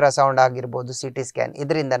 ಅಲ್ಟ್ರಾಸೌಂಡ್ ಆಗಿರ್ಬೋದು, ಸಿ ಟಿ ಸ್ಕ್ಯಾನ್,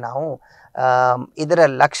 ಇದರಿಂದ ನಾವು ಇದರ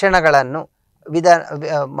ಲಕ್ಷಣಗಳನ್ನು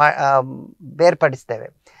ಬೇರ್ಪಡಿಸ್ತೇವೆ.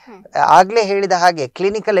 ಆಗಲೇ ಹೇಳಿದ ಹಾಗೆ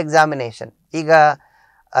ಕ್ಲಿನಿಕಲ್ ಎಕ್ಸಾಮಿನೇಷನ್ ಈಗ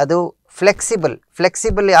ಅದು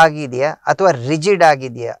ಫ್ಲೆಕ್ಸಿಬಲ್ ಆಗಿದೆಯಾ ಅಥವಾ ರಿಜಿಡ್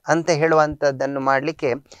ಆಗಿದೆಯಾ ಅಂತ ಹೇಳುವಂಥದ್ದನ್ನು ಮಾಡಲಿಕ್ಕೆ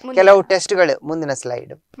ಕೆಲವು ಟೆಸ್ಟ್ಗಳು, ಮುಂದಿನ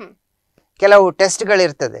ಸ್ಲೈಡ್, ಕೆಲವು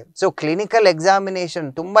ಟೆಸ್ಟ್ಗಳಿರ್ತದೆ. ಸೊ ಕ್ಲಿನಿಕಲ್ ಎಕ್ಸಾಮಿನೇಷನ್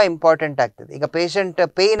ತುಂಬ ಇಂಪಾರ್ಟೆಂಟ್ ಆಗ್ತದೆ. ಈಗ ಪೇಷಂಟ್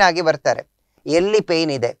ಪೇಯ್ನ್ ಆಗಿ ಬರ್ತಾರೆ, ಎಲ್ಲಿ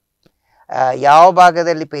ಪೇಯ್ನ್ ಇದೆ, ಯಾವ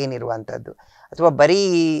ಭಾಗದಲ್ಲಿ ಪೇಯ್ನ್ ಇರುವಂಥದ್ದು, ಅಥವಾ ಬರೀ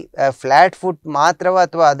ಫ್ಲ್ಯಾಟ್ ಫುಟ್ ಮಾತ್ರವ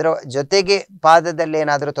ಅಥವಾ ಅದರ ಜೊತೆಗೆ ಪಾದದಲ್ಲಿ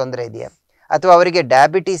ಏನಾದರೂ ತೊಂದರೆ ಇದೆಯಾ, ಅಥವಾ ಅವರಿಗೆ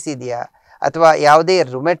ಡಯಾಬಿಟೀಸ್ ಇದೆಯಾ, ಅಥವಾ ಯಾವುದೇ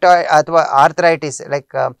ರುಮೆಟಾಯ್ಡ್ ಅಥವಾ ಆರ್ಥರೈಟಿಸ್,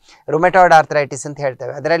 ಲೈಕ್ ರುಮೆಟಾಯ್ಡ್ ಆರ್ಥರೈಟಿಸ್ ಅಂತ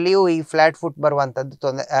ಹೇಳ್ತೇವೆ, ಅದರಲ್ಲಿಯೂ ಈ ಫ್ಲ್ಯಾಟ್ ಫುಟ್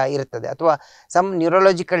ಬರುವಂಥದ್ದು ಇರ್ತದೆ, ಅಥವಾ ಸಮ್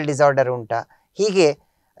ನ್ಯೂರೋಲಾಜಿಕಲ್ ಡಿಸಾರ್ಡರ್ ಉಂಟಾ, ಹೀಗೆ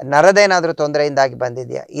ನರದೇನಾದರೂ ತೊಂದರೆಯಿಂದಾಗಿ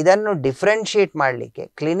ಬಂದಿದೆಯಾ, ಇದನ್ನು ಡಿಫ್ರೆನ್ಷಿಯೇಟ್ ಮಾಡಲಿಕ್ಕೆ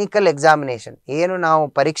ಕ್ಲಿನಿಕಲ್ ಎಕ್ಸಾಮಿನೇಷನ್ ಏನು ನಾವು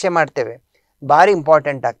ಪರೀಕ್ಷೆ ಮಾಡ್ತೇವೆ ಭಾರಿ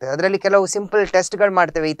ಇಂಪಾರ್ಟೆಂಟ್ ಆಗ್ತದೆ. ಅದರಲ್ಲಿ ಕೆಲವು ಸಿಂಪಲ್ ಟೆಸ್ಟ್ಗಳು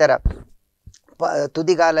ಮಾಡ್ತೇವೆ. ಈ ಥರ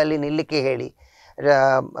ತುದಿಗಾಲಲ್ಲಿ ನಿಲ್ಲಿಕ್ಕೆ ಹೇಳಿ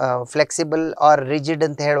ಫ್ಲೆಕ್ಸಿಬಲ್ ಆರ್ ರಿಜಿಡ್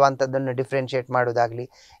ಅಂತ ಹೇಳುವಂಥದ್ದನ್ನು ಡಿಫ್ರೆನ್ಷಿಯೇಟ್ ಮಾಡೋದಾಗಲಿ,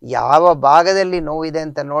 ಯಾವ ಭಾಗದಲ್ಲಿ ನೋವಿದೆ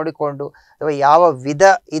ಅಂತ ನೋಡಿಕೊಂಡು ಅಥವಾ ಯಾವ ವಿಧ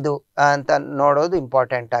ಇದು ಅಂತ ನೋಡೋದು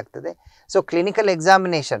ಇಂಪಾರ್ಟೆಂಟ್ ಆಗ್ತದೆ. ಸೊ ಕ್ಲಿನಿಕಲ್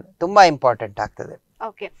ಎಕ್ಸಾಮಿನೇಷನ್ ತುಂಬ ಇಂಪಾರ್ಟೆಂಟ್ ಆಗ್ತದೆ.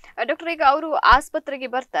 ಓಕೆ ಡಾಕ್ಟರ್, ಈಗ ಅವರು ಆಸ್ಪತ್ರೆಗೆ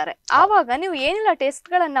ಬರ್ತಾರೆ, ಆವಾಗ ನೀವು ಏನೆಲ್ಲ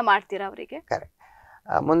ಟೆಸ್ಟ್ಗಳನ್ನ ಮಾಡ್ತೀರಾ ಅವರಿಗೆ? ಕರೆಕ್ಟ್,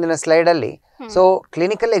 ಮುಂದಿನ ಸ್ಲೈಡಲ್ಲಿ. ಸೊ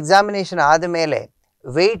ಕ್ಲಿನಿಕಲ್ ಎಕ್ಸಾಮಿನೇಷನ್ ಆದಮೇಲೆ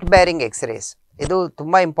ವೆಯ್ಟ್ ಬ್ಯಾರಿಂಗ್ ಎಕ್ಸ್ರೇಸ್, ಇದು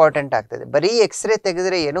ತುಂಬ ಇಂಪಾರ್ಟೆಂಟ್ ಆಗ್ತದೆ. ಬರೀ ಎಕ್ಸ್ರೇ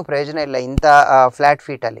ತೆಗೆದ್ರೆ ಏನೂ ಪ್ರಯೋಜನ ಇಲ್ಲ. ಇಂಥ ಫ್ಲ್ಯಾಟ್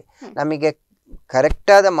ಫೀಟಲ್ಲಿ ನಮಗೆ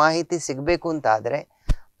ಕರೆಕ್ಟಾದ ಮಾಹಿತಿ ಸಿಗಬೇಕು ಅಂತ ಆದರೆ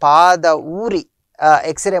ಪಾದ ಊರಿ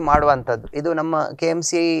ಎಕ್ಸ್ರೇ ಮಾಡುವಂಥದ್ದು, ಇದು ನಮ್ಮ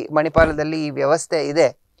KMC ಮಣಿಪಾಲದಲ್ಲಿ ಈ ವ್ಯವಸ್ಥೆ ಇದೆ.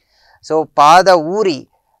 ಸೊ ಪಾದ ಊರಿ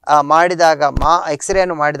ಮಾಡಿದಾಗ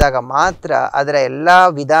ಎಕ್ಸ್ರೇಯನ್ನು ಮಾಡಿದಾಗ ಮಾತ್ರ ಅದರ ಎಲ್ಲ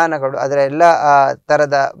ವಿಧಾನಗಳು, ಅದರ ಎಲ್ಲ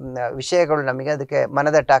ಥರದ ವಿಷಯಗಳು ನಮಗೆ ಅದಕ್ಕೆ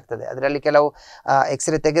ಮನದಟ್ಟಾಗ್ತದೆ. ಅದರಲ್ಲಿ ಕೆಲವು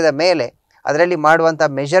ಎಕ್ಸ್ರೇ ತೆಗೆದ ಮೇಲೆ ಅದರಲ್ಲಿ ಮಾಡುವಂಥ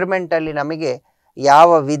ಮೆಷರ್ಮೆಂಟಲ್ಲಿ ನಮಗೆ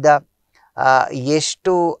ಯಾವ ವಿಧ,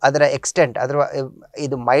 ಎಷ್ಟು ಅದರ ಎಕ್ಸ್ಟೆಂಟ್, ಅದರ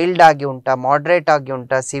ಇದು ಮೈಲ್ಡ್ ಆಗಿ ಉಂಟಾ, ಮಾಡ್ರೇಟ್ ಆಗಿ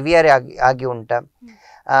ಉಂಟಾ, ಸಿವಿಯರ್ ಆಗಿ ಉಂಟಾ,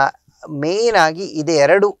 ಮೇಯ್ನ್ ಆಗಿ ಇದೆ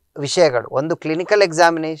ಎರಡು ವಿಷಯಗಳು. ಒಂದು ಕ್ಲಿನಿಕಲ್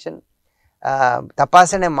ಎಕ್ಸಾಮಿನೇಷನ್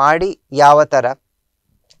ತಪಾಸಣೆ ಮಾಡಿ ಯಾವ ಥರ,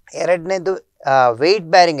 ಎರಡನೇದು ವೆಯ್ಟ್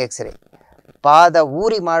ಬ್ಯಾರಿಂಗ್ ಎಕ್ಸ್ರೇ, ಪಾದ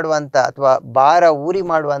ಊರಿ ಮಾಡುವಂಥ ಅಥವಾ ಭಾರ ಊರಿ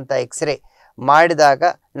ಮಾಡುವಂಥ ಎಕ್ಸ್ರೇ ಮಾಡಿದಾಗ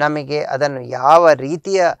ನಮಗೆ ಅದನ್ನು ಯಾವ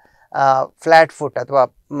ರೀತಿಯ ಫ್ಲ್ಯಾಟ್ ಫುಟ್ ಅಥವಾ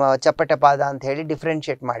ಚಪ್ಪಟೆ ಪಾದ ಅಂತ ಹೇಳಿ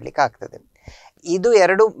ಡಿಫ್ರೆನ್ಷಿಯೇಟ್ ಮಾಡಲಿಕ್ಕೆ ಆಗ್ತದೆ. ಇದು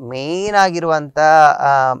ಎರಡು ಮೇಯ್ನ್ ಆಗಿರುವಂಥ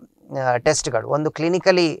ಟೆಸ್ಟ್ಗಳು. ಒಂದು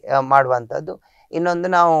ಕ್ಲಿನಿಕಲಿ ಮಾಡುವಂಥದ್ದು, ಇನ್ನೊಂದು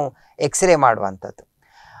ನಾವು ಎಕ್ಸ್ರೇ ಮಾಡುವಂಥದ್ದು.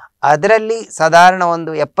 ಅದರಲ್ಲಿ ಸಾಧಾರಣ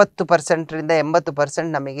ಒಂದು 70%ರಿಂದ 80%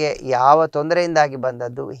 ನಮಗೆ ಯಾವ ತೊಂದರೆಯಿಂದಾಗಿ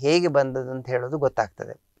ಬಂದದ್ದು, ಹೇಗೆ ಬಂದದ್ದು ಅಂತ ಹೇಳೋದು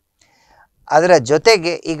ಗೊತ್ತಾಗ್ತದೆ. ಅದರ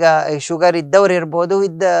ಜೊತೆಗೆ ಈಗ ಶುಗರ್ ಇದ್ದವರು ಇರ್ಬೋದು,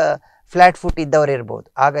 ಫ್ಲ್ಯಾಟ್ ಫುಟ್ ಇದ್ದವರು ಇರ್ಬೋದು.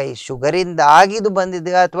 ಆಗ ಈ ಶುಗರಿಂದ ಆಗಿದು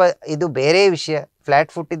ಬಂದಿದೆ ಅಥವಾ ಇದು ಬೇರೆ ವಿಷಯ,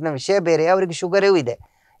 ಫ್ಲ್ಯಾಟ್ ಫುಟ್ಟಿನ ವಿಷಯ ಬೇರೆ, ಅವರಿಗೆ ಶುಗರೂ ಇದೆ,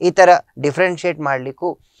 ಈ ಥರ ಡಿಫ್ರೆನ್ಷಿಯೇಟ್ ಮಾಡಲಿಕ್ಕೂ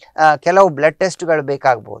ಕೆಲವು ಬ್ಲಡ್ ಟೆಸ್ಟ್ಗಳು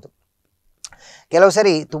ಬೇಕಾಗ್ಬೋದು. ಕೆಲವು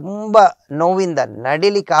ಸರಿ ತುಂಬ ನೋವಿಂದ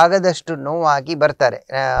ನಡಿಲಿಕ್ಕಾಗದಷ್ಟು ನೋವಾಗಿ ಬರ್ತಾರೆ.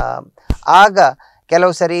 ಆಗ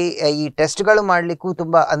ಕೆಲವು ಸರಿ ಈ ಟೆಸ್ಟ್ಗಳು ಮಾಡಲಿಕ್ಕೂ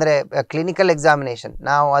ತುಂಬ, ಅಂದರೆ ಕ್ಲಿನಿಕಲ್ ಎಕ್ಸಾಮಿನೇಷನ್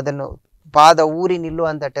ನಾವು ಅದನ್ನು ಪಾದ ಊರಿ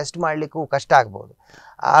ನಿಲ್ಲುವಂಥ ಟೆಸ್ಟ್ ಮಾಡಲಿಕ್ಕೂ ಕಷ್ಟ ಆಗ್ಬೋದು.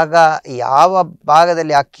 ಆಗ ಯಾವ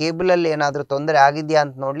ಭಾಗದಲ್ಲಿ ಆ ಕೇಬಲಲ್ಲಿ ಏನಾದರೂ ತೊಂದರೆ ಆಗಿದೆಯಾ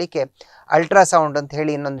ಅಂತ ನೋಡಲಿಕ್ಕೆ ಅಲ್ಟ್ರಾಸೌಂಡ್ ಅಂತ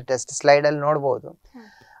ಹೇಳಿ ಇನ್ನೊಂದು ಟೆಸ್ಟ್ ಸ್ಲೈಡಲ್ಲಿ ನೋಡ್ಬೋದು.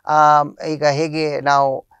 ಈಗ ಹೇಗೆ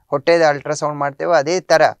ನಾವು ಹೊಟ್ಟೆದ ಅಲ್ಟ್ರಾಸೌಂಡ್ ಮಾಡ್ತೇವೋ ಅದೇ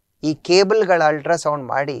ಥರ ಈ ಕೇಬಲ್ಗಳ ಅಲ್ಟ್ರಾಸೌಂಡ್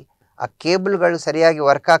ಮಾಡಿ ಆ ಕೇಬಲ್ಗಳು ಸರಿಯಾಗಿ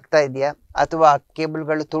ವರ್ಕ್ ಆಗ್ತಾ ಇದೆಯಾ ಅಥವಾ ಆ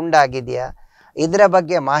ಕೇಬಲ್ಗಳು ತುಂಡಾಗಿದೆಯಾ, ಇದರ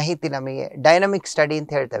ಬಗ್ಗೆ ಮಾಹಿತಿ ನಮಗೆ ಡೈನಮಿಕ್ ಸ್ಟಡಿ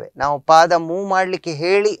ಅಂತ ಹೇಳ್ತೇವೆ. ನಾವು ಪಾದ ಮೂವ್ ಮಾಡಲಿಕ್ಕೆ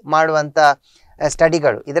ಹೇಳಿ ಮಾಡುವಂಥ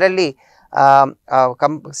ಸ್ಟಡಿಗಳು, ಇದರಲ್ಲಿ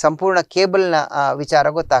ಸಂಪೂರ್ಣ ಕೇಬಲ್ನ ವಿಚಾರ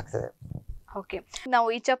ಗೊತ್ತಾಗ್ತದೆ. ಓಕೆ, ನಾವು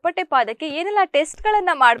ಈ ಚಪ್ಪಟೆ ಪಾದಕ್ಕೆ ಏನೆಲ್ಲ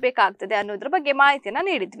ಟೆಸ್ಟ್ಗಳನ್ನ ಮಾಡಬೇಕಾಗ್ತದೆ ಅನ್ನೋದ್ರ ಬಗ್ಗೆ ಮಾಹಿತಿಯನ್ನ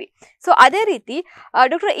ನೀಡಿದ್ವಿ. ಸೊ ಅದೇ ರೀತಿ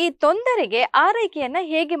ಡಾಕ್ಟರ್, ಈ ತೊಂದರೆಗೆ ಆರೈಕೆಯನ್ನ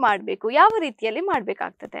ಹೇಗೆ ಮಾಡಬೇಕು, ಯಾವ ರೀತಿಯಲ್ಲಿ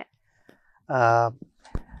ಮಾಡಬೇಕಾಗ್ತದೆ?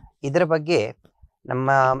 ಇದರ ಬಗ್ಗೆ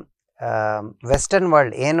ನಮ್ಮ ವೆಸ್ಟರ್ನ್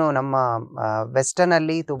ವರ್ಲ್ಡ್ ಏನು ನಮ್ಮ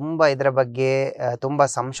ವೆಸ್ಟರ್ನಲ್ಲಿ ತುಂಬ ಇದರ ಬಗ್ಗೆ ತುಂಬ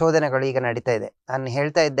ಸಂಶೋಧನೆಗಳು ಈಗ ನಡೀತಾ ಇದೆ. ನಾನು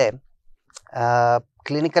ಹೇಳ್ತಾ ಇದ್ದೆ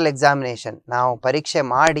ಕ್ಲಿನಿಕಲ್ ಎಕ್ಸಾಮಿನೇಷನ್ ನಾವು ಪರೀಕ್ಷೆ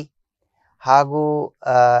ಮಾಡಿ ಹಾಗೂ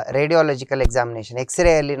ರೇಡಿಯಾಲಜಿಕಲ್ ಎಕ್ಸಾಮಿನೇಷನ್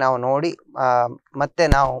ಎಕ್ಸ್ರೇಯಲ್ಲಿ ನಾವು ನೋಡಿ ಮತ್ತೆ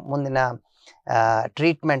ನಾವು ಮುಂದಿನ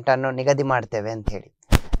ಟ್ರೀಟ್ಮೆಂಟನ್ನು ನಿಗದಿ ಮಾಡ್ತೇವೆ ಅಂಥೇಳಿ.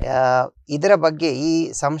 ಇದರ ಬಗ್ಗೆ ಈ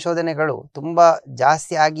ಸಂಶೋಧನೆಗಳು ತುಂಬ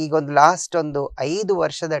ಜಾಸ್ತಿ ಆಗಿ ಈಗ ಒಂದು ಲಾಸ್ಟ್ ಒಂದು 5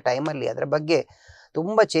 ವರ್ಷದ ಟೈಮಲ್ಲಿ ಅದರ ಬಗ್ಗೆ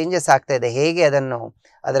ತುಂಬ ಚೇಂಜಸ್ ಆಗ್ತಾ ಇದೆ. ಹೇಗೆ ಅದನ್ನು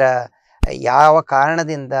ಅದರ ಯಾವ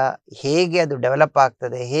ಕಾರಣದಿಂದ ಹೇಗೆ ಅದು ಡೆವಲಪ್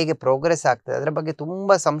ಆಗ್ತದೆ, ಹೇಗೆ ಪ್ರೋಗ್ರೆಸ್ ಆಗ್ತದೆ, ಅದರ ಬಗ್ಗೆ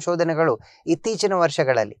ತುಂಬ ಸಂಶೋಧನೆಗಳು ಇತ್ತೀಚಿನ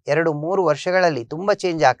ವರ್ಷಗಳಲ್ಲಿ 2-3 ವರ್ಷಗಳಲ್ಲಿ ತುಂಬ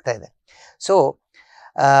ಚೇಂಜ್ ಆಗ್ತಾ ಇದೆ. ಸೊ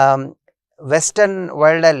ವೆಸ್ಟರ್ನ್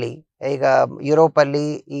ವರ್ಲ್ಡಲ್ಲಿ ಈಗ ಯುರೋಪಲ್ಲಿ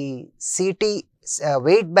ಈ CT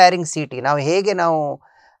ವೆಯ್ಟ್ ಬ್ಯಾರಿಂಗ್ CT ನಾವು ಹೇಗೆ ನಾವು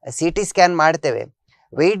CT ಸ್ಕ್ಯಾನ್ ಮಾಡ್ತೇವೆ,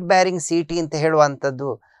 ವೆಯ್ಟ್ ಬ್ಯಾರಿಂಗ್ CT ಅಂತ ಹೇಳುವಂಥದ್ದು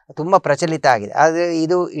ತುಂಬ ಪ್ರಚಲಿತ ಆಗಿದೆ. ಆದರೆ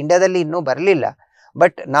ಇದು ಇಂಡಿಯಾದಲ್ಲಿ ಇನ್ನೂ ಬರಲಿಲ್ಲ.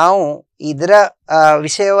 ಬಟ್ ನಾವು ಇದರ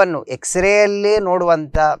ವಿಷಯವನ್ನು ಎಕ್ಸ್ರೇಯಲ್ಲೇ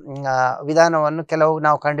ನೋಡುವಂಥ ವಿಧಾನವನ್ನು ಕೆಲವು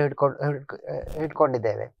ನಾವು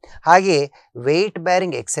ಹಿಡ್ಕೊಂಡಿದ್ದೇವೆ. ಹಾಗೆಯೇ ವೆಯ್ಟ್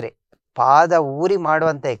ಬ್ಯಾರಿಂಗ್ ಎಕ್ಸ್ರೇ, ಪಾದ ಊರಿ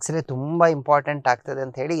ಮಾಡುವಂಥ ಎಕ್ಸ್ರೇ ತುಂಬ ಇಂಪಾರ್ಟೆಂಟ್ ಆಗ್ತದೆ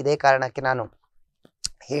ಅಂತ ಹೇಳಿ ಇದೇ ಕಾರಣಕ್ಕೆ ನಾನು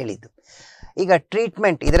ಹೇಳಿದ್ದು. ಈಗ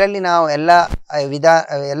ಟ್ರೀಟ್ಮೆಂಟ್ ಇದರಲ್ಲಿ ನಾವು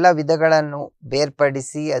ಎಲ್ಲ ವಿಧಗಳನ್ನು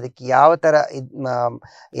ಬೇರ್ಪಡಿಸಿ ಅದಕ್ಕೆ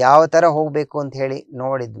ಯಾವ ಥರ ಹೋಗಬೇಕು ಅಂತ ಹೇಳಿ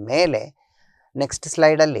ನೋಡಿದ ಮೇಲೆ ನೆಕ್ಸ್ಟ್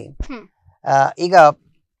ಸ್ಲೈಡಲ್ಲಿ ಈಗ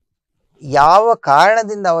ಯಾವ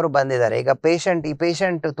ಕಾರಣದಿಂದ ಅವರು ಬಂದಿದ್ದಾರೆ. ಈಗ ಈ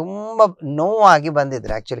ಪೇಷಂಟ್ ತುಂಬ ನೋವಾಗಿ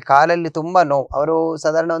ಬಂದಿದ್ರು. ಆ್ಯಕ್ಚುಲಿ ಕಾಲಲ್ಲಿ ತುಂಬ ನೋವು. ಅವರು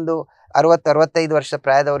ಸಾಧಾರಣ ಒಂದು 60-65 ವರ್ಷ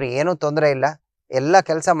ಪ್ರಾಯದವರು, ಏನೂ ತೊಂದರೆ ಇಲ್ಲ, ಎಲ್ಲ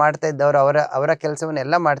ಕೆಲಸ ಮಾಡ್ತಾ ಇದ್ದವರು, ಅವರ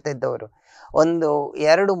ಕೆಲಸವನ್ನೆಲ್ಲ ಮಾಡ್ತಾ ಇದ್ದವರು. ಒಂದು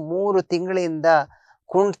 2-3 ತಿಂಗಳಿಂದ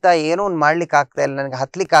ಕುಂಟ್ತಾ ಏನೂ ಮಾಡ್ಲಿಕ್ಕೆ ಆಗ್ತಾ ಇಲ್ಲ, ನನಗೆ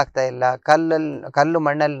ಹತ್ಲಿಕ್ಕೆ ಆಗ್ತಾ ಇಲ್ಲ, ಕಲ್ಲು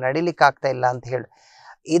ಮಣ್ಣಲ್ಲಿ ನಡಿಲಿಕ್ಕೆ ಆಗ್ತಾ ಇಲ್ಲ ಅಂತ ಹೇಳಿ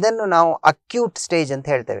ಇದನ್ನು ನಾವು ಅಕ್ಯೂಟ್ ಸ್ಟೇಜ್ ಅಂತ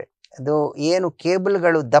ಹೇಳ್ತೇವೆ. ಅದು ಏನು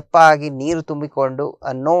ಕೇಬಲ್ಗಳು ದಪ್ಪ ಆಗಿ ನೀರು ತುಂಬಿಕೊಂಡು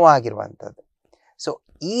ನೋವಾಗಿರುವಂಥದ್ದು. ಸೊ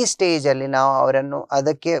ಈ ಸ್ಟೇಜಲ್ಲಿ ನಾವು ಅವರನ್ನು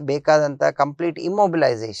ಅದಕ್ಕೆ ಬೇಕಾದಂಥ ಕಂಪ್ಲೀಟ್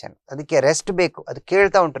ಇಮ್ಮೊಬಿಲೈಸೇಷನ್, ಅದಕ್ಕೆ ರೆಸ್ಟ್ ಬೇಕು, ಅದು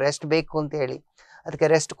ಕೇಳ್ತಾ ಉಂಟು ರೆಸ್ಟ್ ಬೇಕು ಅಂತ ಹೇಳಿ ಅದಕ್ಕೆ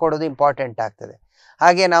ರೆಸ್ಟ್ ಕೊಡೋದು ಇಂಪಾರ್ಟೆಂಟ್ ಆಗ್ತದೆ.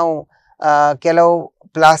 ಹಾಗೆ ನಾವು ಕೆಲವು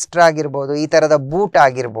ಪ್ಲಾಸ್ಟರ್ ಆಗಿರ್ಬೋದು, ಈ ಥರದ ಬೂಟ್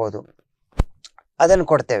ಆಗಿರ್ಬೋದು, ಅದನ್ನು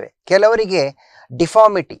ಕೊಡ್ತೇವೆ. ಕೆಲವರಿಗೆ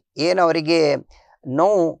ಡಿಫಾರ್ಮಿಟಿ, ಏನು ಅವರಿಗೆ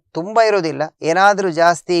ನೋವು ತುಂಬ ಇರೋದಿಲ್ಲ, ಏನಾದರೂ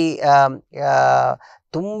ಜಾಸ್ತಿ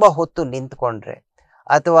ತುಂಬ ಹೊತ್ತು ನಿಂತ್ಕೊಂಡ್ರೆ,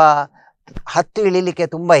 ಅಥವಾ ಇಳಿಲಿಕ್ಕೆ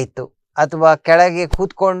ತುಂಬ ಇತ್ತು, ಅಥವಾ ಕೆಳಗೆ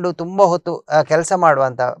ಕೂತ್ಕೊಂಡು ತುಂಬ ಹೊತ್ತು ಕೆಲಸ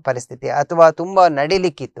ಮಾಡುವಂಥ ಪರಿಸ್ಥಿತಿ, ಅಥವಾ ತುಂಬ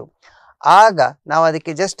ನಡಿಲಿಕ್ಕಿತ್ತು, ಆಗ ನಾವು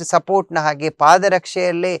ಅದಕ್ಕೆ ಜಸ್ಟ್ ಸಪೋರ್ಟ್ನ ಹಾಗೆ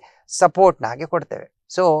ಪಾದರಕ್ಷೆಯಲ್ಲೇ ಸಪೋರ್ಟ್ನ ಹಾಗೆ ಕೊಡ್ತೇವೆ.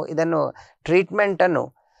 ಸೊ ಇದನ್ನು ಟ್ರೀಟ್ಮೆಂಟನ್ನು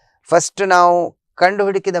ಫಸ್ಟ್ ನಾವು ಕಂಡು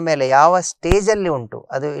ಹುಡುಕಿದ ಮೇಲೆ ಯಾವ ಸ್ಟೇಜಲ್ಲಿ ಉಂಟು,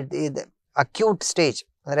 ಅದು ಇದು ಅಕ್ಯೂಟ್ ಸ್ಟೇಜ್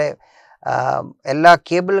ಅಂದರೆ ಎಲ್ಲ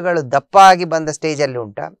ಕೇಬಲ್ಗಳು ದಪ್ಪ ಆಗಿ ಬಂದ ಸ್ಟೇಜಲ್ಲಿ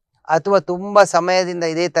ಉಂಟಾ, ಅಥವಾ ತುಂಬ ಸಮಯದಿಂದ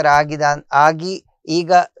ಇದೇ ಥರ ಆಗಿ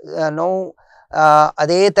ಈಗ ನೋವು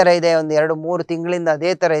ಅದೇ ಥರ ಇದೆ, ಒಂದು 2-3 ತಿಂಗಳಿಂದ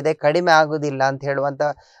ಅದೇ ಥರ ಇದೆ, ಕಡಿಮೆ ಆಗೋದಿಲ್ಲ ಅಂತ ಹೇಳುವಂಥ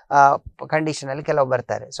ಕಂಡೀಷನಲ್ಲಿ ಕೆಲವು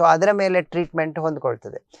ಬರ್ತಾರೆ. ಸೊ ಅದರ ಮೇಲೆ ಟ್ರೀಟ್ಮೆಂಟ್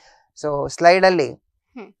ಹೊಂದ್ಕೊಳ್ತದೆ. ಸೊ ಸ್ಲೈಡಲ್ಲಿ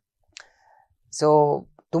ಸೊ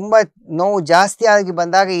ತುಂಬ ನೋವು ಜಾಸ್ತಿ ಆಗಿ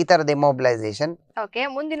ಬಂದಾಗ ಈ ಥರದ ಇಮ್ಮೊಬಿಲೈಸೇಷನ್. ಓಕೆ,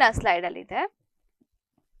 ಮುಂದಿನ ಸ್ಲೈಡಲ್ಲಿ ಇದೆ.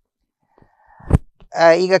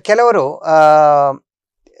 ಈಗ ಕೆಲವರು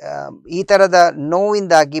ಈ ಥರದ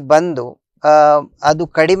ನೋವಿಂದಾಗಿ ಬಂದು ಅದು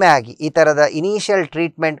ಕಡಿಮೆ ಆಗಿ ಈ ಥರದ ಇನಿಷಿಯಲ್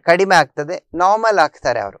ಟ್ರೀಟ್ಮೆಂಟ್ ಕಡಿಮೆ ಆಗ್ತದೆ, ನಾರ್ಮಲ್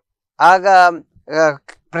ಆಗ್ತಾರೆ ಅವರು. ಆಗ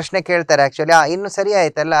ಪ್ರಶ್ನೆ ಕೇಳ್ತಾರೆ ಆ್ಯಕ್ಚುಲಿ, ಇನ್ನು ಸರಿ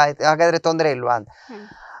ಆಯ್ತಲ್ಲ, ಹಾಗಾದರೆ ತೊಂದರೆ ಇಲ್ವಾ ಅಂತ.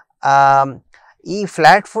 ಈ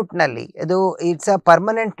ಫ್ಲ್ಯಾಟ್ ಫುಟ್ನಲ್ಲಿ ಇದು ಇಟ್ಸ್ ಅ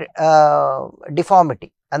ಪರ್ಮನೆಂಟ್ ಡಿಫಾರ್ಮಿಟಿ,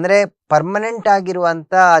 ಅಂದರೆ ಪರ್ಮನೆಂಟ್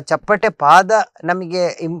ಆಗಿರುವಂಥ ಚಪ್ಪಟೆ ಪಾದ ನಮಗೆ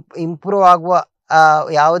ಇಂಪ್ರೂವ್ ಆಗುವ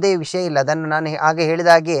ಯಾವುದೇ ವಿಷಯ ಇಲ್ಲ. ಅದನ್ನು ನಾನು ಹಾಗೆ ಹೇಳಿದ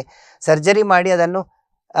ಹಾಗೆ ಸರ್ಜರಿ ಮಾಡಿ ಅದನ್ನು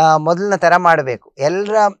ಮೊದಲಿನ ಥರ ಮಾಡಬೇಕು.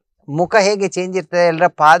 ಎಲ್ಲರ ಮುಖ ಹೇಗೆ ಚೇಂಜ್ ಇರ್ತದೆ, ಎಲ್ಲರ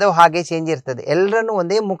ಪಾದವು ಹಾಗೆ ಚೇಂಜ್ ಇರ್ತದೆ. ಎಲ್ಲರನ್ನೂ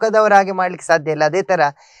ಒಂದೇ ಮುಖದವರ ಹಾಗೆ ಮಾಡಲಿಕ್ಕೆ ಸಾಧ್ಯ ಇಲ್ಲ. ಅದೇ ಥರ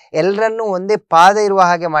ಎಲ್ಲರನ್ನೂ ಒಂದೇ ಪಾದ ಇರುವ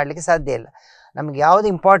ಹಾಗೆ ಮಾಡಲಿಕ್ಕೆ ಸಾಧ್ಯ ಇಲ್ಲ. ನಮಗೆ ಯಾವುದು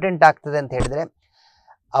ಇಂಪಾರ್ಟೆಂಟ್ ಆಗ್ತದೆ ಅಂತ ಹೇಳಿದರೆ,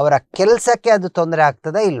 ಅವರ ಕೆಲಸಕ್ಕೆ ಅದು ತೊಂದರೆ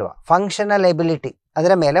ಆಗ್ತದಾ ಇಲ್ವಾ, ಫಂಕ್ಷನಲ್ ಎಬಿಲಿಟಿ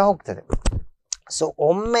ಅದರ ಮೇಲೆ ಹೋಗ್ತದೆ. ಸೊ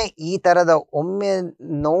ಒಮ್ಮೆ ಈ ಥರದ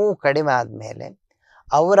ನೋವು ಕಡಿಮೆ ಆದಮೇಲೆ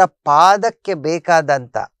ಅವರ ಪಾದಕ್ಕೆ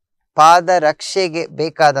ಬೇಕಾದಂಥ ಪಾದರಕ್ಷೆಗೆ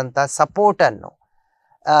ಬೇಕಾದಂಥ ಸಪೋರ್ಟನ್ನು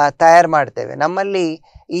ತಯಾರು ಮಾಡ್ತೇವೆ. ನಮ್ಮಲ್ಲಿ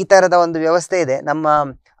ಈ ಥರದ ಒಂದು ವ್ಯವಸ್ಥೆ ಇದೆ, ನಮ್ಮ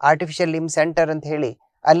ಆರ್ಟಿಫಿಷಿಯಲ್ ಲಿಂಬ್ ಸೆಂಟರ್ ಅಂತ ಹೇಳಿ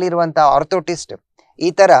ಅಲ್ಲಿರುವಂಥ ಆರ್ಥೋಟಿಸ್ಟ್ ಈ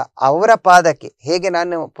ಥರ ಅವರ ಪಾದಕ್ಕೆ ಹೇಗೆ,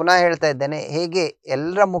 ನಾನು ಪುನಃ ಹೇಳ್ತಾ ಇದ್ದೇನೆ, ಹೇಗೆ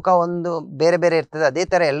ಎಲ್ಲರ ಮುಖ ಒಂದು ಬೇರೆ ಬೇರೆ ಇರ್ತದೆ, ಅದೇ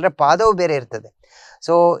ಥರ ಎಲ್ಲರ ಪಾದವೂ ಬೇರೆ ಇರ್ತದೆ.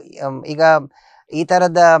 ಸೊ ಈಗ ಈ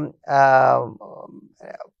ಥರದ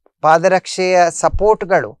ಪಾದರಕ್ಷೆಯ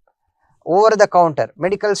ಸಪೋರ್ಟ್ಗಳು ಓವರ್ ದ ಕೌಂಟರ್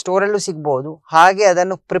ಮೆಡಿಕಲ್ ಸ್ಟೋರಲ್ಲೂ ಸಿಗ್ಬೋದು. ಹಾಗೆ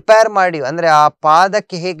ಅದನ್ನು ಪ್ರಿಪೇರ್ ಮಾಡಿ, ಅಂದರೆ ಆ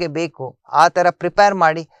ಪಾದಕ್ಕೆ ಹೇಗೆ ಬೇಕು ಆ ಥರ ಪ್ರಿಪೇರ್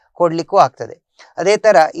ಮಾಡಿ ಕೊಡಲಿಕ್ಕೂ ಆಗ್ತದೆ. ಅದೇ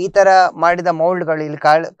ಥರ ಈ ಥರ ಮಾಡಿದ ಮೌಲ್ಡ್ಗಳು ಇಲ್ಲಿ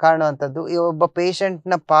ಕಾಣುವಂಥದ್ದು ಈ ಒಬ್ಬ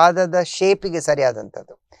ಪೇಷಂಟ್ನ ಪಾದದ ಶೇಪಿಗೆ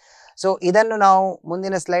ಸರಿಯಾದಂಥದ್ದು. ಸೊ ಇದನ್ನು ನಾವು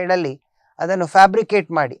ಮುಂದಿನ ಸ್ಲೈಡಲ್ಲಿ ಅದನ್ನು ಫ್ಯಾಬ್ರಿಕೇಟ್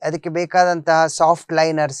ಮಾಡಿ ಅದಕ್ಕೆ ಬೇಕಾದಂತಹ ಸಾಫ್ಟ್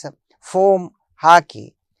ಲೈನರ್ಸ್ ಫೋಮ್ ಹಾಕಿ,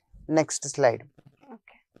 ನೆಕ್ಸ್ಟ್ ಸ್ಲೈಡ್,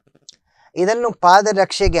 ಇದನ್ನು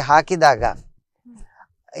ಪಾದರಕ್ಷೆಗೆ ಹಾಕಿದಾಗ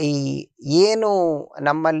ಈ ಏನು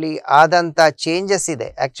ನಮ್ಮಲ್ಲಿ ಆದಂಥ ಚೇಂಜಸ್ ಇದೆ,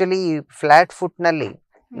 ಆ್ಯಕ್ಚುಲಿ ಫ್ಲ್ಯಾಟ್ ಫುಟ್ನಲ್ಲಿ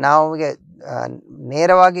ನಮಗೆ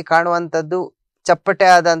ನೇರವಾಗಿ ಕಾಣುವಂಥದ್ದು ಚಪ್ಪಟೆ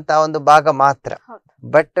ಆದಂಥ ಒಂದು ಭಾಗ ಮಾತ್ರ.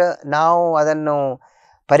 ಬಟ್ ನಾವು ಅದನ್ನು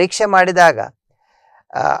ಪರೀಕ್ಷೆ ಮಾಡಿದಾಗ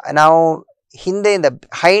ನಾವು ಹಿಂದೆಯಿಂದ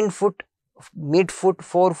hind foot, mid foot,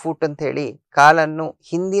 4 foot ಅಂತ ಹೇಳಿ ಕಾಲನ್ನು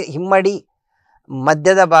ಹಿಮ್ಮಡಿ,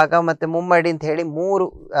 ಮಧ್ಯದ ಭಾಗ ಮತ್ತು ಮುಮ್ಮಡಿ ಅಂತ ಹೇಳಿ 3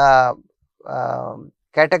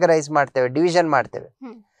 ಕ್ಯಾಟಗರೈಸ್ ಮಾಡ್ತೇವೆ, ಡಿವಿಷನ್ ಮಾಡ್ತೇವೆ.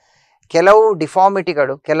 ಕೆಲವು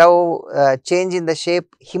ಡಿಫಾರ್ಮಿಟಿಗಳು, ಕೆಲವು ಚೇಂಜ್ ಇನ್ ದ ಶೇಪ್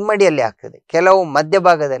ಹಿಮ್ಮಡಿಯಲ್ಲಿ ಆಗ್ತದೆ, ಕೆಲವು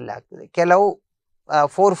ಮಧ್ಯಭಾಗದಲ್ಲಿ ಆಗ್ತದೆ, ಕೆಲವು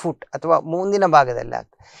 4 ಫುಟ್ ಅಥವಾ ಮುಂದಿನ ಭಾಗದಲ್ಲಿ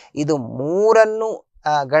ಆಗ್ತದೆ. ಇದು 3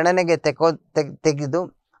 ಗಣನೆಗೆ ತೆಗೆದು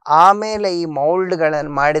ಆಮೇಲೆ ಈ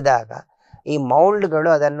ಮೌಲ್ಡ್ಗಳನ್ನು ಮಾಡಿದಾಗ ಈ ಮೌಲ್ಡ್ಗಳು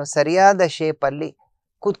ಅದನ್ನು ಸರಿಯಾದ ಶೇಪಲ್ಲಿ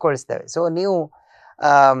ಕೂತ್ಕೊಳಿಸ್ತವೆ. ಸೊ ನೀವು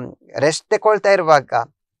ರೆಸ್ಟ್ ತಗೊಳ್ತಾ ಇರುವಾಗ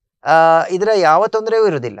ಇದರ ಯಾವ ತೊಂದರೆಯೂ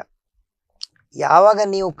ಇರುವುದಿಲ್ಲ. ಯಾವಾಗ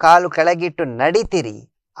ನೀವು ಕಾಲು ಕೆಳಗಿಟ್ಟು ನಡಿತೀರಿ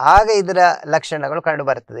ಆಗ ಇದರ ಲಕ್ಷಣಗಳು ಕಂಡು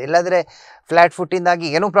ಬರ್ತದೆ. ಇಲ್ಲಾಂದರೆ ಫ್ಲ್ಯಾಟ್ ಫುಟ್ಟಿಂದಾಗಿ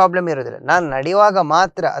ಏನೂ ಪ್ರಾಬ್ಲಮ್ ಇರೋದಿಲ್ಲ. ನಾನು ನಡೆಯುವಾಗ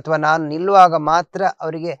ಮಾತ್ರ ಅಥವಾ ನಾನು ನಿಲ್ಲುವಾಗ ಮಾತ್ರ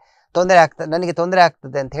ಅವರಿಗೆ ತೊಂದರೆ ಆಗ್ತದೆ, ನನಗೆ ತೊಂದರೆ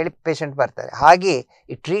ಆಗ್ತದೆ ಅಂತ ಹೇಳಿ ಪೇಷಂಟ್ ಬರ್ತಾರೆ. ಹಾಗೆ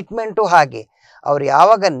ಈ ಟ್ರೀಟ್ಮೆಂಟು ಹಾಗೆ, ಅವರು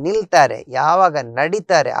ಯಾವಾಗ ನಿಲ್ತಾರೆ, ಯಾವಾಗ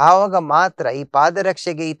ನಡೀತಾರೆ ಆವಾಗ ಮಾತ್ರ ಈ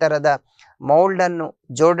ಪಾದರಕ್ಷೆಗೆ ಈ ಥರದ ಮೌಲ್ಡನ್ನು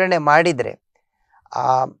ಜೋಡಣೆ ಮಾಡಿದರೆ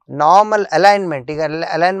ನಾರ್ಮಲ್ ಅಲೈನ್ಮೆಂಟ್, ಈಗ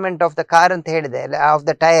ಅಲೈನ್ಮೆಂಟ್ ಆಫ್ ದ ಕಾರ್ ಅಂತ ಹೇಳಿದೆ, ಆಫ್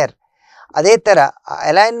ದ ಟೈರ್, ಅದೇ ಥರ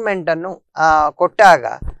ಅಲೈನ್ಮೆಂಟನ್ನು ಕೊಟ್ಟಾಗ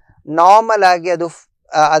ನಾರ್ಮಲ್ ಆಗಿ ಅದು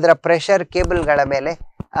ಅದರ ಪ್ರೆಷರ್ ಕೇಬಲ್ಗಳ ಮೇಲೆ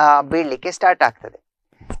ಬೀಳಲಿಕ್ಕೆ ಸ್ಟಾರ್ಟ್ ಆಗ್ತದೆ.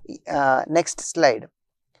 Next slide.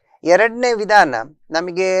 ಎರಡನೇ ವಿಧಾನ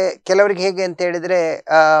ನಮಗೆ ಕೆಲವರಿಗೆ ಹೇಗೆ ಅಂತ ಹೇಳಿದರೆ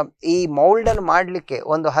ಈ ಮೌಲ್ಡನ್ನು ಮಾಡಲಿಕ್ಕೆ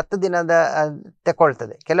ಒಂದು 10 ದಿನದ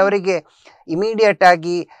ತಗೊಳ್ತದೆ. ಕೆಲವರಿಗೆ ಇಮಿಡಿಯೇಟ್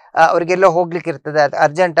ಆಗಿ ಅವರಿಗೆಲ್ಲೋ ಹೋಗ್ಲಿಕ್ಕೆ ಇರ್ತದೆ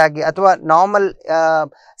ಅರ್ಜೆಂಟಾಗಿ, ಅಥವಾ ನಾರ್ಮಲ್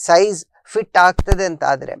ಸೈಜ್ ಫಿಟ್ ಆಗ್ತದೆ ಅಂತ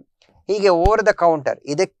ಆದರೆ ಹೀಗೆ ಓವರ್ ದ ಕೌಂಟರ್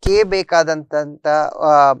ಇದಕ್ಕೆ ಬೇಕಾದಂಥ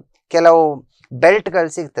ಕೆಲವು ಬೆಲ್ಟ್ಗಳು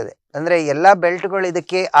ಸಿಗ್ತದೆ. ಅಂದರೆ ಎಲ್ಲ ಬೆಲ್ಟ್ಗಳು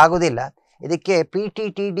ಇದಕ್ಕೆ ಆಗೋದಿಲ್ಲ. ಇದಕ್ಕೆ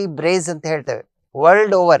PTTD ಬ್ರೇಸ್ ಅಂತ ಹೇಳ್ತೇವೆ.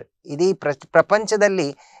 ವರ್ಲ್ಡ್ ಓವರ್ ಇಡೀ ಪ್ರಪಂಚದಲ್ಲಿ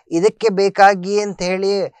ಇದಕ್ಕೆ ಬೇಕಾಗಿ ಅಂತ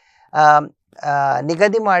ಹೇಳಿ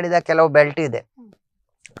ನಿಗದಿ ಮಾಡಿದ ಕೆಲವು ಬೆಲ್ಟ್ ಇದೆ.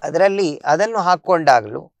 ಅದರಲ್ಲಿ ಅದನ್ನು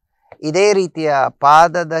ಹಾಕ್ಕೊಂಡಾಗಲೂ ಇದೇ ರೀತಿಯ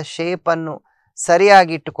ಪಾದದ ಶೇಪನ್ನು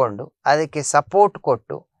ಸರಿಯಾಗಿಟ್ಟುಕೊಂಡು ಅದಕ್ಕೆ ಸಪೋರ್ಟ್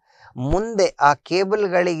ಕೊಟ್ಟು ಮುಂದೆ ಆ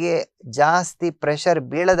ಕೇಬಲ್ಗಳಿಗೆ ಜಾಸ್ತಿ ಪ್ರೆಷರ್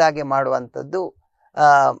ಬೀಳದಾಗೆ ಮಾಡುವಂಥದ್ದು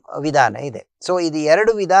ವಿಧಾನ ಇದೆ. ಸೊ ಇದು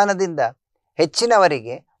 2 ವಿಧಾನದಿಂದ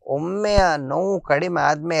ಹೆಚ್ಚಿನವರಿಗೆ ಒಮ್ಮೆಯ ನೋವು ಕಡಿಮೆ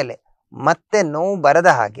ಆದಮೇಲೆ ಮತ್ತೆ ನೋವು ಬರದ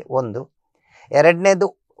ಹಾಗೆ ಒಂದು. ಎರಡನೇದು,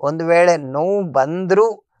 ಒಂದು ವೇಳೆ ನೋವು ಬಂದರೂ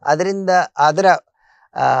ಅದರಿಂದ ಅದರ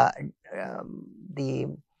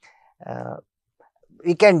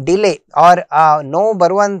ವಿ ಕ್ಯಾನ್ ಡಿಲೇ ಆರ್ ಆ ನೋವು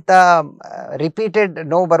ಬರುವಂಥ ರಿಪೀಟೆಡ್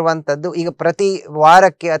ನೋವು ಬರುವಂಥದ್ದು ಈಗ ಪ್ರತಿ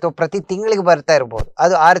ವಾರಕ್ಕೆ ಅಥವಾ ಪ್ರತಿ ತಿಂಗಳಿಗೆ ಬರ್ತಾ ಇರ್ಬೋದು,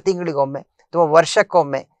 ಅದು 6 ತಿಂಗಳಿಗೊಮ್ಮೆ ಅಥವಾ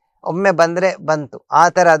ವರ್ಷಕ್ಕೊಮ್ಮೆ ಬಂದರೆ ಬಂತು, ಆ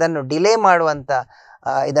ಥರ ಅದನ್ನು ಡಿಲೇ ಮಾಡುವಂಥ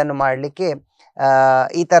ಇದನ್ನು ಮಾಡಲಿಕ್ಕೆ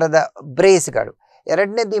ಈ ಥರದ ಬ್ರೇಸ್ಗಳು.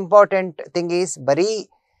 ಎರಡನೇದು ಇಂಪಾರ್ಟೆಂಟ್ ಥಿಂಗ್ ಈಸ್ ಬರೀ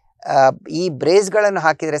ಈ ಬ್ರೇಸ್ಗಳನ್ನು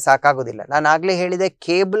ಹಾಕಿದರೆ ಸಾಕಾಗೋದಿಲ್ಲ. ನಾನು ಆಗಲೇ ಹೇಳಿದೆ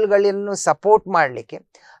ಕೇಬಲ್ಗಳನ್ನು ಸಪೋರ್ಟ್ ಮಾಡಲಿಕ್ಕೆ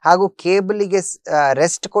ಹಾಗೂ ಕೇಬಲಿಗೆ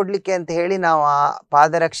ರೆಸ್ಟ್ ಕೊಡಲಿಕ್ಕೆ ಅಂತ ಹೇಳಿ ನಾವು ಆ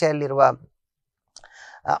ಪಾದರಕ್ಷೆಯಲ್ಲಿರುವ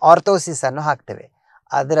ಆರ್ಥೋಸಿಸನ್ನು ಹಾಕ್ತೇವೆ.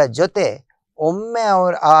 ಅದರ ಜೊತೆ ಒಮ್ಮೆ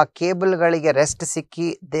ಆ ಕೇಬಲ್ಗಳಿಗೆ ರೆಸ್ಟ್ ಸಿಕ್ಕಿ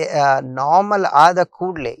ನಾರ್ಮಲ್ ಆದ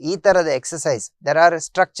ಕೂಡಲೇ ಈ ಥರದ exercise, there are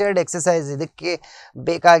structured exercise, ಇದಕ್ಕೆ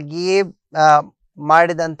ಬೇಕಾಗಿಯೇ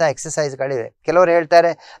ಮಾಡಿದಂಥ ಎಕ್ಸಸೈಸ್ಗಳಿವೆ. ಕೆಲವರು ಹೇಳ್ತಾರೆ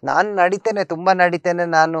ನಾನು ನಡಿತೇನೆ, ತುಂಬ ನಡಿತೇನೆ,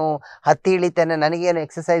 ನಾನು ಹತ್ತಿ ಇಳಿತೇನೆ, ನನಗೇನು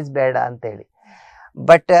ಎಕ್ಸಸೈಸ್ ಬೇಡ ಅಂತೇಳಿ.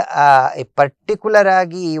 ಬಟ್ ಪರ್ಟಿಕ್ಯುಲರ್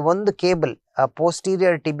ಆಗಿ ಈ ಒಂದು ಕೇಬಲ್,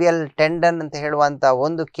 ಪೋಸ್ಟೀರಿಯರ್ ಟಿಬಿಯಲ್ ಟೆಂಡನ್ ಅಂತ ಹೇಳುವಂಥ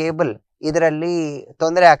ಒಂದು ಕೇಬಲ್ ಇದರಲ್ಲಿ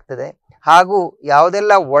ತೊಂದರೆ ಆಗ್ತದೆ. ಹಾಗೂ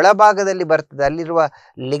ಯಾವುದೆಲ್ಲ ಒಳಭಾಗದಲ್ಲಿ ಬರ್ತದೆ ಅಲ್ಲಿರುವ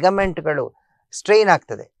ಲಿಗಮೆಂಟ್ಗಳು ಸ್ಟ್ರೈನ್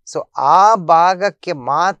ಆಗ್ತದೆ. ಸೊ ಆ ಭಾಗಕ್ಕೆ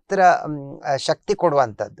ಮಾತ್ರ ಶಕ್ತಿ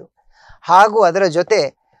ಕೊಡುವಂಥದ್ದು. ಹಾಗೂ ಅದರ ಜೊತೆ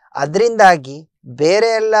ಅದರಿಂದಾಗಿ ಬೇರೆ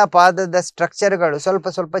ಎಲ್ಲ ಪಾದದ ಸ್ಟ್ರಕ್ಚರ್ಗಳು ಸ್ವಲ್ಪ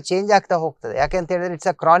ಸ್ವಲ್ಪ ಚೇಂಜ್ ಆಗ್ತಾ ಹೋಗ್ತದೆ. ಯಾಕೆ ಅಂತ ಹೇಳಿದ್ರೆ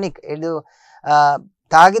ಇಟ್ಸ್ ಅ ಕ್ರಾನಿಕ್, ಇದು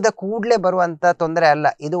ತಾಗಿದ ಕೂಡಲೇ ಬರುವಂಥ ತೊಂದರೆ ಅಲ್ಲ.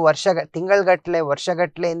 ಇದು ತಿಂಗಳಗಟ್ಟಲೆ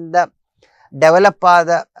ವರ್ಷಗಟ್ಟಲೆಯಿಂದ ಡೆವಲಪ್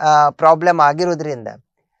ಆದ ಪ್ರಾಬ್ಲಮ್ ಆಗಿರೋದ್ರಿಂದ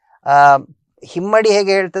ಹಿಮ್ಮಡಿ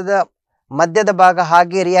ಹೇಗೆ ಹೇಳ್ತದೆ ಮಧ್ಯದ ಭಾಗ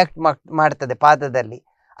ಹಾಗೆ ರಿಯಾಕ್ಟ್ ಮಾಡ್ತದೆ ಪಾದದಲ್ಲಿ,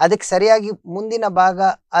 ಅದಕ್ಕೆ ಸರಿಯಾಗಿ ಮುಂದಿನ ಭಾಗ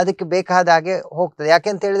ಅದಕ್ಕೆ ಬೇಕಾದ ಹಾಗೆ ಹೋಗ್ತದೆ.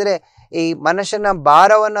 ಯಾಕೆಂತ ಹೇಳಿದ್ರೆ ಈ ಮನುಷ್ಯನ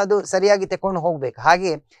ಭಾರವನ್ನು ಅದು ಸರಿಯಾಗಿ ತಗೊಂಡು ಹೋಗ್ಬೇಕು.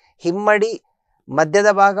 ಹಾಗೆ ಹಿಮ್ಮಡಿ, ಮಧ್ಯದ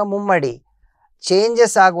ಭಾಗ, ಮುಮ್ಮಡಿ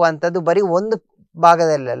ಚೇಂಜಸ್ ಆಗುವಂಥದ್ದು ಬರೀ ಒಂದು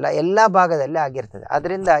ಭಾಗದಲ್ಲೆಲ್ಲ ಎಲ್ಲ ಭಾಗದಲ್ಲಿ ಆಗಿರ್ತದೆ.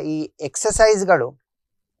 ಅದರಿಂದ ಈ ಎಕ್ಸಸೈಸ್ಗಳು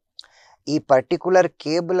ಈ ಪರ್ಟಿಕ್ಯುಲರ್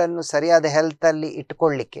ಕೇಬಲನ್ನು ಸರಿಯಾದ ಹೆಲ್ತಲ್ಲಿ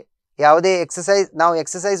ಇಟ್ಕೊಳ್ಳಿಕ್ಕೆ ಯಾವುದೇ ನಾವು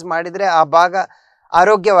ಎಕ್ಸಸೈಸ್ ಮಾಡಿದರೆ ಆ ಭಾಗ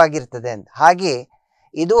ಆರೋಗ್ಯವಾಗಿರ್ತದೆ ಅಂತ. ಹಾಗೆ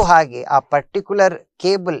ಇದು ಹಾಗೆ ಆ ಪರ್ಟಿಕ್ಯುಲರ್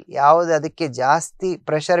ಕೇಬಲ್ ಯಾವುದು ಅದಕ್ಕೆ ಜಾಸ್ತಿ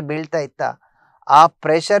ಪ್ರೆಷರ್ ಬೀಳ್ತಾ ಇತ್ತ, ಆ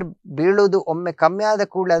ಪ್ರೆಷರ್ ಬೀಳುವುದು ಒಮ್ಮೆ ಕಮ್ಮಿ ಆದ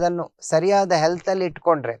ಕೂಡಲೇ ಅದನ್ನು ಸರಿಯಾದ ಹೆಲ್ತಲ್ಲಿ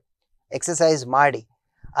ಇಟ್ಕೊಂಡ್ರೆ, ಎಕ್ಸಸೈಸ್ ಮಾಡಿ,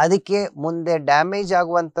 ಅದಕ್ಕೆ ಮುಂದೆ ಡ್ಯಾಮೇಜ್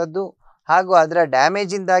ಆಗುವಂಥದ್ದು ಹಾಗೂ ಅದರ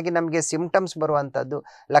ಡ್ಯಾಮೇಜಿಂದಾಗಿ ನಮಗೆ ಸಿಂಪ್ಟಮ್ಸ್ ಬರುವಂಥದ್ದು,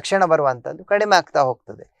 ಲಕ್ಷಣ ಬರುವಂಥದ್ದು ಕಡಿಮೆ ಆಗ್ತಾ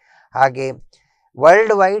ಹೋಗ್ತದೆ. ಹಾಗೆ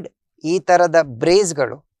ವರ್ಲ್ಡ್ ವೈಡ್ ಈ ಥರದ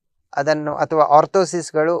ಬ್ರೇಸ್ಗಳು ಅದನ್ನು ಅಥವಾ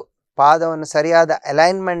ಆರ್ಥೋಸಿಸ್ಗಳು ಪಾದವನ್ನು ಸರಿಯಾದ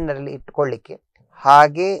ಅಲೈನ್ಮೆಂಟ್ನಲ್ಲಿ ಇಟ್ಕೊಳ್ಳಿಕ್ಕೆ,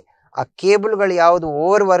 ಹಾಗೆ ಆ ಕೇಬಲ್ಗಳು ಯಾವುದು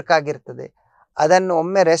ಓವರ್ ವರ್ಕ್ ಆಗಿರ್ತದೆ ಅದನ್ನು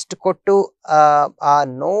ಒಮ್ಮೆ ರೆಸ್ಟ್ ಕೊಟ್ಟು ಆ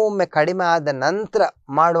ನೋವೊಮ್ಮೆ ಕಡಿಮೆ ಆದ ನಂತರ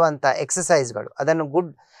ಮಾಡುವಂಥ ಎಕ್ಸಸೈಸ್ಗಳು, ಅದನ್ನು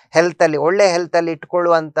ಗುಡ್ ಹೆಲ್ತಲ್ಲಿ ಒಳ್ಳೆ ಹೆಲ್ತಲ್ಲಿ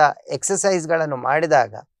ಇಟ್ಕೊಳ್ಳುವಂಥ ಎಕ್ಸಸೈಸ್ಗಳನ್ನು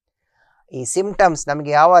ಮಾಡಿದಾಗ ಈ ಸಿಂಪ್ಟಮ್ಸ್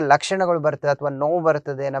ನಮಗೆ ಯಾವ ಲಕ್ಷಣಗಳು ಬರ್ತದೆ ಅಥವಾ ನೋವು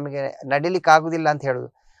ಬರ್ತದೆ, ನಮಗೆ ನಡಿಲಿಕ್ಕೆ ಆಗೋದಿಲ್ಲ ಅಂತ ಹೇಳೋದು,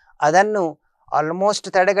 ಅದನ್ನು ಆಲ್ಮೋಸ್ಟ್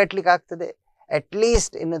ತಡೆಗಟ್ಟಲಿಕ್ಕೆ ಆಗ್ತದೆ.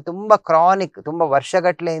 ಅಟ್ಲೀಸ್ಟ್ ಇನ್ನು ತುಂಬ ಕ್ರಾನಿಕ್, ತುಂಬ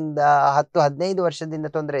ವರ್ಷಗಟ್ಟಲೆಯಿಂದ 10-15 ವರ್ಷದಿಂದ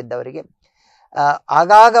ತೊಂದರೆ ಇದ್ದವರಿಗೆ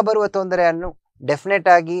ಆಗಾಗ ಬರುವ ತೊಂದರೆಯನ್ನು ಡೆಫಿನೆಟ್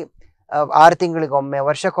ಆಗಿ 6 ತಿಂಗಳಿಗೊಮ್ಮೆ,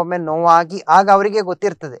 ವರ್ಷಕ್ಕೊಮ್ಮೆ ನೋವಾಗಿ ಆಗ ಅವರಿಗೆ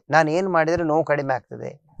ಗೊತ್ತಿರ್ತದೆ ನಾನು ಏನು ಮಾಡಿದರೆ ನೋವು ಕಡಿಮೆ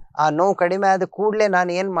ಆಗ್ತದೆ. ಆ ನೋವು ಕಡಿಮೆ ಆದ ಕೂಡಲೇ ನಾನು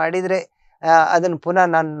ಏನು ಮಾಡಿದರೆ ಅದನ್ನು ಪುನಃ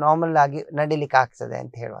ನಾನು ನಾರ್ಮಲ್ ಆಗಿ ನಡಿಲಿಕ್ಕೆ ಆಗ್ತದೆ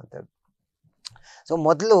ಅಂತ ಹೇಳುವಂಥದ್ದು. ಸೊ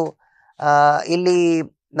ಮೊದಲು ಇಲ್ಲಿ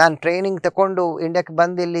ನಾನು ಟ್ರೈನಿಂಗ್ ತಗೊಂಡು ಇಂಡಿಯಾಕ್ಕೆ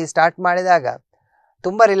ಬಂದು ಇಲ್ಲಿ ಸ್ಟಾರ್ಟ್ ಮಾಡಿದಾಗ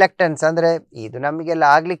ತುಂಬ ರಿಲೆಕ್ಟೆನ್ಸ್, ಅಂದರೆ ಇದು ನಮಗೆಲ್ಲ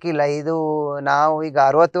ಆಗಲಿಕ್ಕಿಲ್ಲ, ಇದು ನಾವು ಈಗ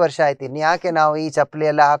 60 ವರ್ಷ ಆಯ್ತು, ಇನ್ನು ಯಾಕೆ ನಾವು ಈ ಚಪ್ಪಲಿ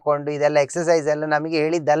ಎಲ್ಲ ಹಾಕ್ಕೊಂಡು ಇದೆಲ್ಲ ಎಕ್ಸಸೈಸ್ ಎಲ್ಲ ನಮಗೆ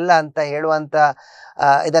ಹೇಳಿದ್ದಲ್ಲ ಅಂತ ಹೇಳುವಂಥ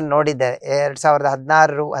ಇದನ್ನು ನೋಡಿದ್ದೆ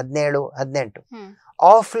 2016, 17, 18.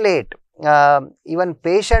 ಆಫ್ ಲೇಟ್ ಈವನ್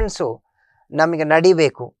ಪೇಷಂಟ್ಸು ನಮಗೆ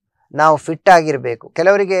ನಡಿಬೇಕು, ನಾವು ಫಿಟ್ ಆಗಿರಬೇಕು,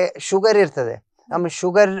 ಕೆಲವರಿಗೆ ಶುಗರ್ ಇರ್ತದೆ, ನಮ್ಮ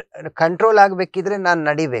ಶುಗರ್ ಕಂಟ್ರೋಲ್ ಆಗಬೇಕಿದ್ರೆ ನಾನು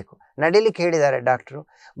ನಡಿಲಿಕ್ಕೆ ಹೇಳಿದ್ದಾರೆ ಡಾಕ್ಟ್ರು,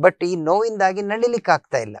 ಬಟ್ ಈ ನೋವಿಂದಾಗಿ ನಡಿಲಿಕ್ಕೆ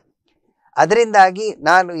ಆಗ್ತಾ ಇಲ್ಲ. ಅದರಿಂದಾಗಿ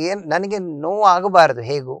ನನಗೆ ನೋವು ಆಗಬಾರ್ದು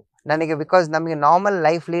ಹೇಗೂ ನನಗೆ, ಬಿಕಾಸ್ ನಮಗೆ ನಾರ್ಮಲ್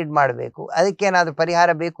ಲೈಫ್ ಲೀಡ್ ಮಾಡಬೇಕು, ಅದಕ್ಕೇನಾದರೂ ಪರಿಹಾರ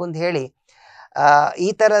ಬೇಕು ಅಂತ ಹೇಳಿ ಈ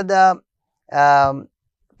ಥರದ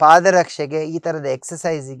ಪಾದರಕ್ಷೆಗೆ, ಈ ಥರದ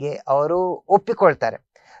ಎಕ್ಸಸೈಸಿಗೆ ಅವರು ಒಪ್ಪಿಕೊಳ್ತಾರೆ.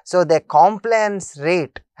 So the compliance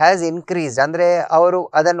rate has increased, ಅಂದರೆ ಅವರು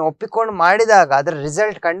ಅದನ್ನು ಒಪ್ಪಿಕೊಂಡು ಮಾಡಿದಾಗ ಅದರ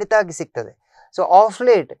ರಿಸಲ್ಟ್ ಖಂಡಿತವಾಗಿ ಸಿಗ್ತದೆ. ಸೊ ಆಫ್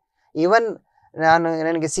ಲೇಟ್ ಈವನ್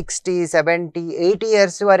ನನಗೆ 60, 70, 80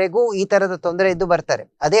 ಇಯರ್ಸ್ವರೆಗೂ ಈ ಥರದ ತೊಂದರೆ ಇದ್ದು ಬರ್ತಾರೆ.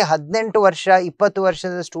 ಅದೇ 18 ವರ್ಷ 20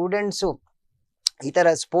 ವರ್ಷದ ಸ್ಟೂಡೆಂಟ್ಸು ಈ ಥರ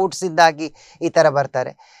ಸ್ಪೋರ್ಟ್ಸಿಂದಾಗಿ ಈ ಥರ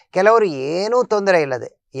ಬರ್ತಾರೆ. ಕೆಲವರು ಏನೂ ತೊಂದರೆ ಇಲ್ಲದೆ,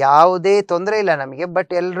 ಯಾವುದೇ ತೊಂದರೆ ಇಲ್ಲ ನಮಗೆ,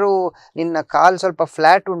 ಬಟ್ ಎಲ್ಲರೂ ನಿನ್ನ ಕಾಲು ಸ್ವಲ್ಪ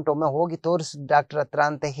ಫ್ಲ್ಯಾಟ್ ಉಂಟು, ಒಮ್ಮೆ ಹೋಗಿ ತೋರಿಸಿ ಡಾಕ್ಟರ್ ಹತ್ರ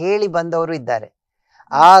ಅಂತ ಹೇಳಿ ಬಂದವರು ಇದ್ದಾರೆ.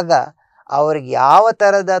 ಆಗ ಅವ್ರಿಗೆ ಯಾವ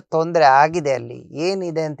ಥರದ ತೊಂದರೆ ಆಗಿದೆ, ಅಲ್ಲಿ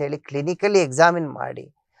ಏನಿದೆ ಅಂತೇಳಿ ಕ್ಲಿನಿಕಲಿ ಎಕ್ಸಾಮಿನ್ ಮಾಡಿ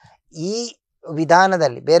ಈ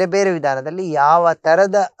ವಿಧಾನದಲ್ಲಿ, ಬೇರೆ ಬೇರೆ ವಿಧಾನದಲ್ಲಿ ಯಾವ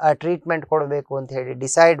ಥರದ ಟ್ರೀಟ್ಮೆಂಟ್ ಕೊಡಬೇಕು ಅಂತ ಹೇಳಿ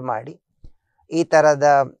ಡಿಸೈಡ್ ಮಾಡಿ, ಈ ಥರದ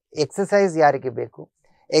ಎಕ್ಸಸೈಸ್ ಯಾರಿಗೆ ಬೇಕು,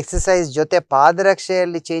 ಎಕ್ಸಸೈಸ್ ಜೊತೆ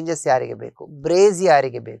ಪಾದರಕ್ಷೆಯಲ್ಲಿ ಚೇಂಜಸ್ ಯಾರಿಗೆ ಬೇಕು, ಬ್ರೇಸ್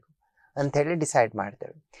ಯಾರಿಗೆ ಬೇಕು ಅಂಥೇಳಿ ಡಿಸೈಡ್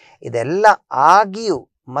ಮಾಡ್ತೇವೆ. ಇದೆಲ್ಲ ಆಗಿಯೂ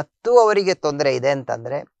ಮತ್ತು ಅವರಿಗೆ ತೊಂದರೆ ಇದೆ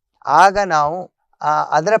ಅಂತಂದರೆ ಆಗ ನಾವು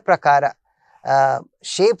ಅದರ ಪ್ರಕಾರ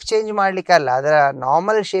ಶೇಪ್ ಚೇಂಜ್ ಮಾಡಲಿಕ್ಕಲ್ಲ, ಅದರ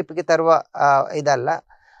ನಾರ್ಮಲ್ ಶೇಪ್ಗೆ ತರುವ ಇದಲ್ಲ,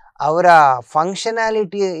 ಅವರ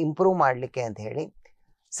ಫಂಕ್ಷನಾಲಿಟಿ ಇಂಪ್ರೂವ್ ಮಾಡಲಿಕ್ಕೆ ಅಂತ ಹೇಳಿ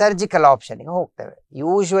ಸರ್ಜಿಕಲ್ ಆಪ್ಷನ್ಗೆ ಹೋಗ್ತೇವೆ.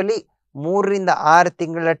 ಯೂಶ್ವಲಿ 3-6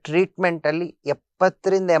 ತಿಂಗಳ ಟ್ರೀಟ್ಮೆಂಟಲ್ಲಿ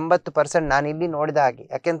 70-80% ನಾನು ಇಲ್ಲಿ ನೋಡಿದ ಹಾಗೆ,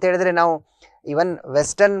 ಯಾಕೆಂತ ಹೇಳಿದ್ರೆ ನಾವು ಈವನ್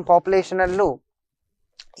ವೆಸ್ಟರ್ನ್ ಪಾಪ್ಯುಲೇಷನಲ್ಲೂ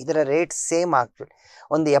ಇದರ ರೇಟ್ ಸೇಮ್ ಆಗ್ತದೆ.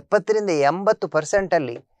 ಒಂದು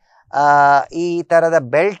 70-80% ಈ ಥರದ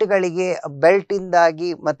ಬೆಲ್ಟಿಂದಾಗಿ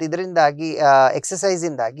ಮತ್ತು ಇದರಿಂದಾಗಿ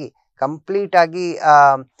ಎಕ್ಸಸೈಸಿಂದಾಗಿ ಕಂಪ್ಲೀಟಾಗಿ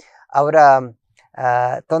ಅವರ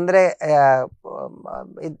ತೊಂದರೆ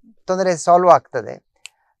ಸಾಲ್ವ್ ಆಗ್ತದೆ.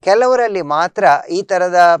 ಕೆಲವರಲ್ಲಿ ಮಾತ್ರ ಈ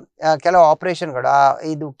ಥರದ ಕೆಲವು ಆಪ್ರೇಷನ್ಗಳು,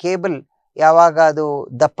 ಇದು ಕೇಬಲ್ ಯಾವಾಗ ಅದು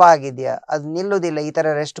ದಪ್ಪ ಆಗಿದೆಯಾ ಅದು ನಿಲ್ಲೋದಿಲ್ಲ, ಈ ಥರ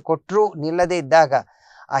ರೆಸ್ಟ್ ಕೊಟ್ಟರೂ ನಿಲ್ಲದೇ ಇದ್ದಾಗ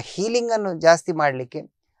ಆ ಹೀಲಿಂಗನ್ನು ಜಾಸ್ತಿ ಮಾಡಲಿಕ್ಕೆ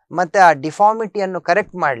ಮತ್ತು ಆ ಡಿಫಾರ್ಮಿಟಿಯನ್ನು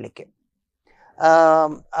ಕರೆಕ್ಟ್ ಮಾಡಲಿಕ್ಕೆ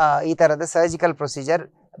ಈ ಥರದ ಸರ್ಜಿಕಲ್ ಪ್ರೊಸೀಜರ್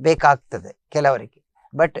ಬೇಕಾಗ್ತದೆ ಕೆಲವರಿಗೆ.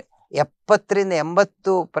 ಬಟ್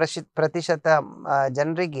 70-80%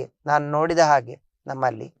 ಜನರಿಗೆ ನಾನು ನೋಡಿದ ಹಾಗೆ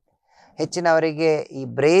ನಮ್ಮಲ್ಲಿ ಹೆಚ್ಚಿನವರಿಗೆ ಈ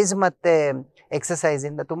ಬ್ರೇಸ್ ಮತ್ತು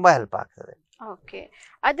ಎಕ್ಸಸೈಸಿಂದ ತುಂಬ ಹೆಲ್ಪ್ ಆಗ್ತದೆ. ಓಕೆ,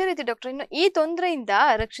 ಅದೇ ರೀತಿ ಡಾಕ್ಟರ್, ಇನ್ನು ಈ ತೊಂದರೆಯಿಂದ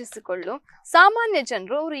ರಕ್ಷಿಸಿಕೊಳ್ಳಲು ಸಾಮಾನ್ಯ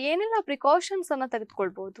ಜನರು ಅವರು ಏನೆಲ್ಲ ಪ್ರಿಕಾಷನ್ಸ್ ಅನ್ನು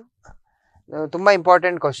ತೆಗೆದುಕೊಳ್ಬಹುದು? ತುಂಬ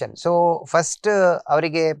ಇಂಪಾರ್ಟೆಂಟ್ ಕ್ವಶನ್. ಸೊ ಫಸ್ಟ್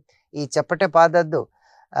ಅವರಿಗೆ ಈ ಚಪ್ಪಟೆ ಪಾದದ್ದು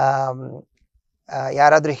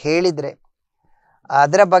ಯಾರಾದರೂ ಹೇಳಿದರೆ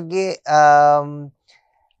ಅದರ ಬಗ್ಗೆ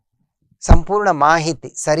ಸಂಪೂರ್ಣ ಮಾಹಿತಿ,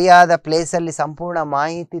 ಸರಿಯಾದ ಪ್ಲೇಸಲ್ಲಿ ಸಂಪೂರ್ಣ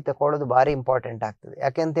ಮಾಹಿತಿ ತಗೊಳ್ಳೋದು ಭಾರಿ ಇಂಪಾರ್ಟೆಂಟ್ ಆಗ್ತದೆ.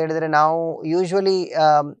 ಯಾಕೆಂತ ಹೇಳಿದರೆ ನಾವು usually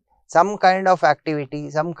some kind of activity,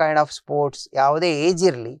 some kind of sports, ಯಾವುದೇ ಏಜ್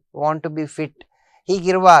ಇರಲಿ, ವಾಂಟ್ ಟು ಬಿ ಫಿಟ್,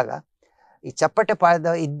 ಹೀಗಿರುವಾಗ ಈ ಚಪ್ಪಟೆ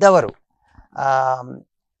ಪಾದ ಇದ್ದವರು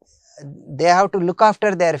they have to look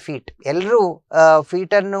after there feet. ಎಲ್ಲರೂ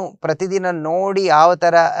ಫೀಟನ್ನು ಪ್ರತಿದಿನ ನೋಡಿ ಯಾವ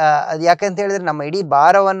ಥರ ಅದು ಯಾಕಂತ ಹೇಳಿದ್ರೆ ನಮ್ಮ ಇಡೀ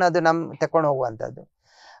ಭಾರವನ್ನು ಅದು ತಕೊಂಡು ಹೋಗುವಂಥದ್ದು.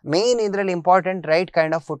 ಮೇನ್ ಇದರಲ್ಲಿ important right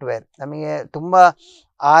kind of footwear. ನಮಗೆ ತುಂಬ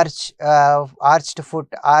ಆರ್ಚ್ಡ್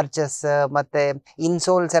ಫುಟ್, ಆರ್ಚಸ್ ಮತ್ತು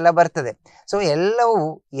ಇನ್ಸೋಲ್ಸ್ ಎಲ್ಲ ಬರ್ತದೆ. ಸೊ ಎಲ್ಲವೂ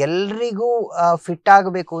ಎಲ್ರಿಗೂ ಫಿಟ್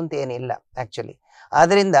ಆಗಬೇಕು ಅಂತ ಏನಿಲ್ಲ ಆ್ಯಕ್ಚುಲಿ.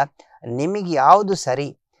 ಆದ್ದರಿಂದ ನಿಮಗೆ ಯಾವುದು ಸರಿ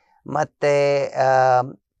ಮತ್ತು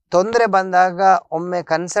ತೊಂದರೆ ಬಂದಾಗ ಒಮ್ಮೆ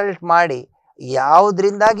ಕನ್ಸಲ್ಟ್ ಮಾಡಿ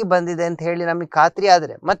ಯಾವುದರಿಂದಾಗಿ ಬಂದಿದೆ ಅಂತ ಹೇಳಿ ನಮಗೆ ಖಾತ್ರಿ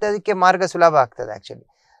ಆದರೆ ಮತ್ತೆ ಅದಕ್ಕೆ ಮಾರ್ಗ ಸುಲಭ ಆಗ್ತದೆ ಆ್ಯಕ್ಚುಲಿ.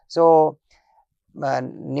 ಸೊ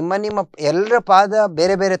ನಿಮ್ಮ ಎಲ್ಲರ ಪಾದ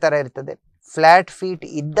ಬೇರೆ ಬೇರೆ ಥರ ಇರ್ತದೆ. ಫ್ಲ್ಯಾಟ್ ಫೀಟ್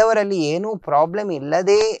ಇದ್ದವರಲ್ಲಿ ಏನೂ ಪ್ರಾಬ್ಲಮ್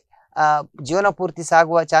ಇಲ್ಲದೇ ಜೀವನ ಪೂರ್ತಿ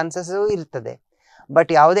ಸಾಗುವ ಚಾನ್ಸಸ್ಸು ಇರ್ತದೆ.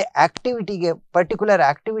 ಬಟ್ ಯಾವುದೇ ಆ್ಯಕ್ಟಿವಿಟಿಗೆ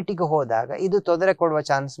ಆ್ಯಕ್ಟಿವಿಟಿಗೆ ಹೋದಾಗ ಇದು ತೊಂದರೆ ಕೊಡುವ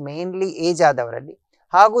ಚಾನ್ಸ್ ಮೇನ್ಲಿ ಏಜ್ ಆದವರಲ್ಲಿ,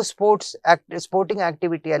 ಹಾಗೂ ಸ್ಪೋರ್ಟಿಂಗ್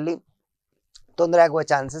ಆ್ಯಕ್ಟಿವಿಟಿಯಲ್ಲಿ ತೊಂದರೆ ಆಗುವ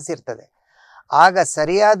ಚಾನ್ಸಸ್ ಇರ್ತದೆ. ಆಗ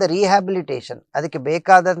ಸರಿಯಾದ ರಿಹ್ಯಾಬಿಲಿಟೇಷನ್, ಅದಕ್ಕೆ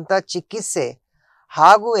ಬೇಕಾದಂಥ ಚಿಕಿತ್ಸೆ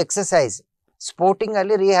ಹಾಗೂ ಎಕ್ಸಸೈಸ್.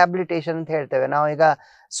 ಸ್ಪೋರ್ಟಿಂಗಲ್ಲಿ ರಿಹ್ಯಾಬಿಲಿಟೇಷನ್ ಅಂತ ಹೇಳ್ತೇವೆ ನಾವು. ಈಗ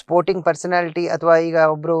ಸ್ಪೋರ್ಟಿಂಗ್ ಪರ್ಸನಾಲಿಟಿ ಅಥವಾ ಈಗ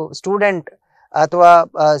ಒಬ್ಬರು ಸ್ಟೂಡೆಂಟ್ ಅಥವಾ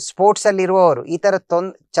ಸ್ಪೋರ್ಟ್ಸಲ್ಲಿ ಇರುವವರು ಈ ಥರ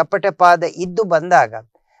ಚಪ್ಪಟೆ ಪಾದ ಇದ್ದು ಬಂದಾಗ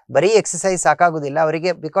ಬರೀ ಎಕ್ಸಸೈಸ್ ಸಾಕಾಗೋದಿಲ್ಲ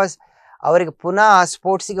ಅವರಿಗೆ, ಬಿಕಾಸ್ ಅವರಿಗೆ ಪುನಃ ಆ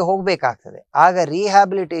ಸ್ಪೋರ್ಟ್ಸಿಗೆ ಹೋಗಬೇಕಾಗ್ತದೆ. ಆಗ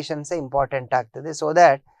ರಿಹ್ಯಾಬಿಲಿಟೇಷನ್ಸೇ ಇಂಪಾರ್ಟೆಂಟ್ ಆಗ್ತದೆ. ಸೊ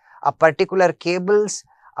ದ್ಯಾಟ್ ಆ ಪರ್ಟಿಕ್ಯುಲರ್ ಕೇಬಲ್ಸ್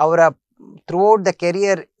ಅವರ ಥ್ರೂಔಟ್ ದ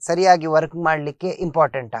ಕೆರಿಯರ್ ಸರಿಯಾಗಿ ವರ್ಕ್ ಮಾಡಲಿಕ್ಕೆ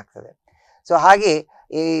ಇಂಪಾರ್ಟೆಂಟ್ ಆಗ್ತದೆ. ಸೊ ಹಾಗೆ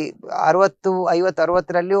ಈ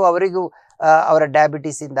 60-50-60ರಲ್ಲಿಯೂ ಅವರಿಗೂ ಅವರ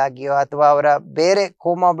ಡಯಾಬಿಟೀಸಿಂದಾಗಿಯೋ ಅಥವಾ ಅವರ ಬೇರೆ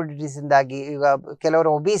ಕೋಮಾಬಿಡಿಟೀಸಿಂದಾಗಿ, ಈಗ ಕೆಲವರು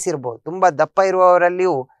ಒಬೀಸ್ ಇರ್ಬೋದು, ತುಂಬ ದಪ್ಪ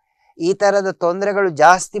ಇರುವವರಲ್ಲಿಯೂ ಈ ಥರದ ತೊಂದರೆಗಳು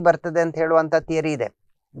ಜಾಸ್ತಿ ಬರ್ತದೆ ಅಂತ ಹೇಳುವಂಥ ಥಿಯರಿ ಇದೆ.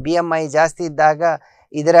 BMI ಜಾಸ್ತಿ ಇದ್ದಾಗ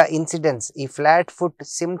ಇದರ ಇನ್ಸಿಡೆನ್ಸ್, ಈ ಫ್ಲ್ಯಾಟ್ ಫುಟ್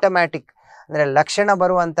ಸಿಂಪ್ಟಮ್ಯಾಟಿಕ್ ಅಂದರೆ ಲಕ್ಷಣ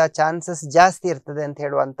ಬರುವಂಥ ಚಾನ್ಸಸ್ ಜಾಸ್ತಿ ಇರ್ತದೆ ಅಂತ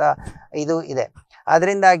ಹೇಳುವಂಥ ಇದು ಇದೆ.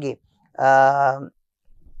 ಅದರಿಂದಾಗಿ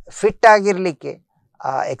ಫಿಟ್ ಆಗಿರಲಿಕ್ಕೆ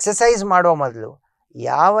ಎಕ್ಸಸೈಸ್ ಮಾಡುವ ಮೊದಲು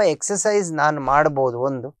ಯಾವ ಎಕ್ಸಸೈಸ್ ನಾನು ಮಾಡ್ಬೋದು,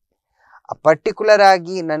 ಒಂದು ಪರ್ಟಿಕ್ಯುಲರ್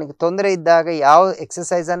ಆಗಿ ನನಗೆ ತೊಂದರೆ ಇದ್ದಾಗ ಯಾವ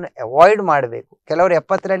ಎಕ್ಸಸೈಸನ್ನು ಅವಾಯ್ಡ್ ಮಾಡಬೇಕು. ಕೆಲವರು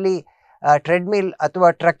 70ರಲ್ಲಿ ಟ್ರೆಡ್ಮಿಲ್ ಅಥವಾ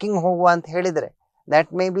ಟ್ರಕ್ಕಿಂಗ್ ಹೋಗುವ ಅಂತ ಹೇಳಿದರೆ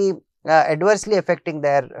that may be adversely affecting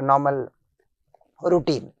there normal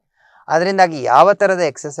routine. ಅದರಿಂದಾಗಿ ಯಾವ ಥರದ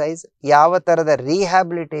ಎಕ್ಸಸೈಸ್, ಯಾವ ಥರದ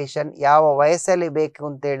ರಿಹ್ಯಾಬಿಲಿಟೇಷನ್ ಯಾವ ವಯಸ್ಸಲ್ಲಿ ಬೇಕು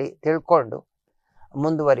ಅಂತೇಳಿ ತಿಳ್ಕೊಂಡು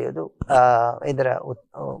ಮುಂದುವರಿಯೋದು ಇದರ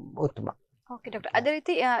ಉತ್ತಮ. ಓಕೆ ಡಾಕ್ಟರ್, ಅದೇ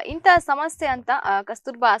ರೀತಿ ಇಂತಹ ಸಮಸ್ಯೆ ಅಂತ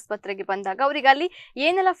ಕಸ್ತೂರ್ಬಾ ಆಸ್ಪತ್ರೆಗೆ ಬಂದಾಗ ಅವರಿಗೆ ಅಲ್ಲಿ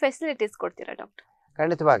ಏನೆಲ್ಲ ಫೆಸಿಲಿಟೀಸ್ ಕೊಡ್ತೀರಾ ಡಾಕ್ಟರ್?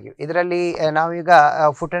 ಖಂಡಿತವಾಗಿಯೂ ಇದರಲ್ಲಿ ನಾವೀಗ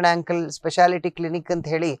foot and ankle speciality clinic ಅಂತ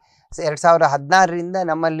ಹೇಳಿ 2016ರಿಂದ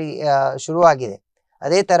ನಮ್ಮಲ್ಲಿ ಶುರುವಾಗಿದೆ.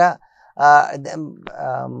 ಅದೇ ಥರ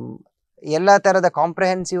ಎಲ್ಲ ಥರದ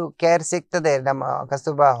ಕಾಂಪ್ರಿಹೆನ್ಸಿವ್ ಕೇರ್ ಸಿಗ್ತದೆ ನಮ್ಮ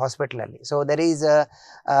ಕಸ್ತೂರ್ಬಾ ಹಾಸ್ಪಿಟ್ಲಲ್ಲಿ. So there is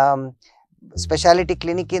speciality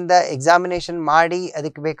ಕ್ಲಿನಿಕ್ಕಿಂದ examination ಮಾಡಿ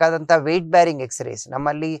ಅದಕ್ಕೆ ಬೇಕಾದಂಥ ವೆಯ್ಟ್ ಬ್ಯಾರಿಂಗ್ ಎಕ್ಸ್ರೇಸ್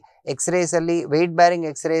ನಮ್ಮಲ್ಲಿ, ಎಕ್ಸ್ರೇಸಲ್ಲಿ ವೆಯ್ಟ್ ಬ್ಯಾರಿಂಗ್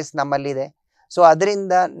ಎಕ್ಸ್ರೇಸ್ ನಮ್ಮಲ್ಲಿದೆ. ಸೊ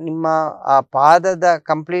ಅದರಿಂದ ನಿಮ್ಮ ಆ ಪಾದದ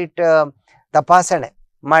ಕಂಪ್ಲೀಟ್ ತಪಾಸಣೆ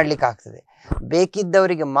ಮಾಡಲಿಕ್ಕಾಗ್ತದೆ.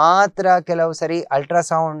 ಬೇಕಿದ್ದವರಿಗೆ ಮಾತ್ರ ಕೆಲವು ಸರಿ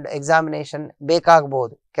ಅಲ್ಟ್ರಾಸೌಂಡ್ ಎಕ್ಸಾಮಿನೇಷನ್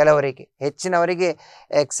ಬೇಕಾಗ್ಬೋದು, ಕೆಲವರಿಗೆ, ಹೆಚ್ಚಿನವರಿಗೆ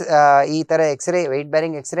ಈ ಥರ ಎಕ್ಸ್ರೇ, ವೆಯ್ಟ್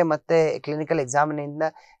ಬ್ಯಾರಿಂಗ್ ಎಕ್ಸ್ರೇ ಮತ್ತು ಕ್ಲಿನಿಕಲ್ ಎಕ್ಸಾಮಿನಿಂದ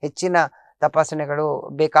ಹೆಚ್ಚಿನ ತಪಾಸಣೆಗಳು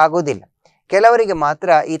ಬೇಕಾಗೋದಿಲ್ಲ. ಕೆಲವರಿಗೆ ಮಾತ್ರ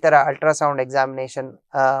ಈ ಥರ ಅಲ್ಟ್ರಾಸೌಂಡ್ ಎಕ್ಸಾಮಿನೇಷನ್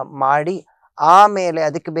ಮಾಡಿ ಆಮೇಲೆ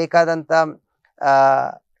ಅದಕ್ಕೆ ಬೇಕಾದಂಥ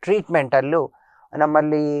ಟ್ರೀಟ್ಮೆಂಟಲ್ಲೂ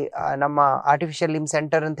ನಮ್ಮಲ್ಲಿ ನಮ್ಮ ಆರ್ಟಿಫಿಷಿಯಲ್ ಲಿಂಬ್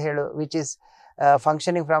ಸೆಂಟರ್ ಅಂತ ಹೇಳು ವಿಚ್ ಇಸ್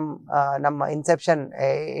ಫಂಕ್ಷನಿಂಗ್ ಫ್ರಮ್ ನಮ್ಮ ಇನ್ಸೆಪ್ಷನ್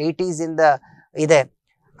 80s ಇದೆ.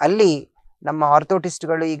 ಅಲ್ಲಿ ನಮ್ಮ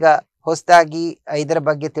ಆರ್ಥೋಟಿಸ್ಟ್ಗಳು ಈಗ ಹೊಸದಾಗಿ ಇದರ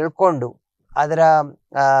ಬಗ್ಗೆ ತಿಳ್ಕೊಂಡು ಅದರ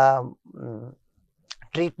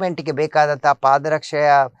ಟ್ರೀಟ್ಮೆಂಟಿಗೆ ಬೇಕಾದಂಥ ಪಾದರಕ್ಷೆಯ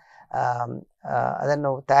ಅದನ್ನು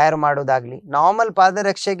ತಯಾರು ಮಾಡೋದಾಗಲಿ, ನಾರ್ಮಲ್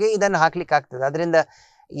ಪಾದರಕ್ಷೆಗೆ ಇದನ್ನು ಹಾಕ್ಲಿಕ್ಕೆ ಆಗ್ತದೆ. ಅದರಿಂದ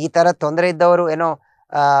ಈ ಥರ ತೊಂದರೆ ಇದ್ದವರು ಏನೋ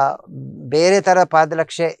ಬೇರೆ ಥರ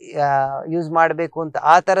ಪಾದರಕ್ಷೆ ಯೂಸ್ ಮಾಡಬೇಕು ಅಂತ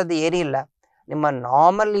ಆ ಥರದ್ದು ಏನಿಲ್ಲ. ನಿಮ್ಮ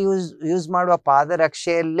ನಾರ್ಮಲ್ ಯೂಸ್ ಮಾಡುವ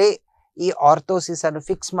ಪಾದರಕ್ಷೆಯಲ್ಲೇ ಈ ಆರ್ಥೋಸಿಸನ್ನು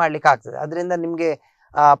ಫಿಕ್ಸ್ ಮಾಡಲಿಕ್ಕೆ ಆಗ್ತದೆ. ಅದರಿಂದ ನಿಮಗೆ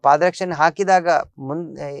ಪಾದರಕ್ಷೆನ ಹಾಕಿದಾಗ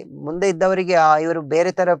ಮುಂದೆ ಇದ್ದವರಿಗೆ ಇವರು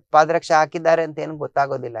ಬೇರೆ ಥರ ಪಾದರಕ್ಷೆ ಹಾಕಿದ್ದಾರೆ ಅಂತ ಏನು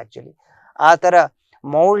ಗೊತ್ತಾಗೋದಿಲ್ಲ ಆ್ಯಕ್ಚುಲಿ. ಆ ಥರ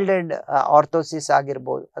ಮೌಲ್ಡೆಡ್ ಆರ್ಥೋಸಿಸ್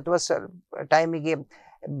ಆಗಿರ್ಬೋದು ಅಥವಾ ಟೈಮಿಗೆ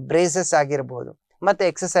ಬ್ರೇಸಸ್ ಆಗಿರ್ಬೋದು. ಮತ್ತು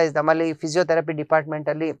ಎಕ್ಸಸೈಸ್ ನಮ್ಮಲ್ಲಿ ಫಿಸಿಯೋಥೆರಪಿ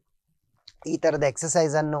ಡಿಪಾರ್ಟ್ಮೆಂಟಲ್ಲಿ ಈ ಥರದ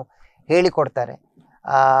ಎಕ್ಸಸೈಸನ್ನು ಹೇಳಿಕೊಡ್ತಾರೆ.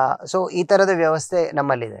 ಸೊ ಈ ಥರದ ವ್ಯವಸ್ಥೆ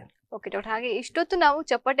ನಮ್ಮಲ್ಲಿದೆ. ಓಕೆ ಡಾಕ್ಟರ್, ಹಾಗೆ ಇಷ್ಟೊತ್ತು ನಾವು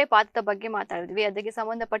ಚಪ್ಪಟೆ ಪಾದದ ಬಗ್ಗೆ ಮಾತಾಡಿದ್ವಿ, ಅದಕ್ಕೆ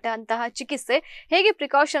ಸಂಬಂಧಪಟ್ಟಂತಹ ಚಿಕಿತ್ಸೆ ಹೇಗೆ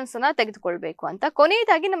ಪ್ರಿಕಾಷನ್ಸ್ ಅನ್ನ ತೆಗೆದುಕೊಳ್ಬೇಕು ಅಂತ.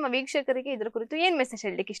 ಕೊನೆಯದಾಗಿ ನಮ್ಮ ವೀಕ್ಷಕರಿಗೆ ಇದರ ಕುರಿತು ಏನು ಮೆಸೇಜ್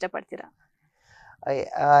ಹೇಳಲಿಕ್ಕೆ ಇಷ್ಟಪಡ್ತೀರಾ?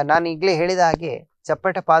 ನಾನು ಈಗಲೇ ಹೇಳಿದ ಹಾಗೆ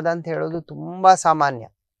ಚಪ್ಪಟೆ ಪಾದ ಅಂತ ಹೇಳೋದು ತುಂಬ ಸಾಮಾನ್ಯ.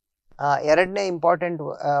 ಎರಡನೇ ಇಂಪಾರ್ಟೆಂಟ್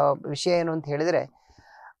ವಿಷಯ ಏನು ಅಂತ ಹೇಳಿದರೆ,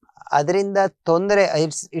 ಅದರಿಂದ ತೊಂದರೆ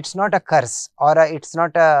it's not a ಕರ್ಸ್ R it's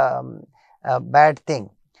not a bad thing,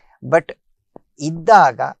 but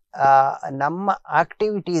ಇದ್ದಾಗ ನಮ್ಮ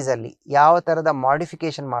ಆಕ್ಟಿವಿಟೀಸಲ್ಲಿ ಯಾವ ಥರದ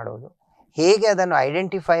ಮಾಡಿಫಿಕೇಶನ್ ಮಾಡೋದು, ಹೇಗೆ ಅದನ್ನು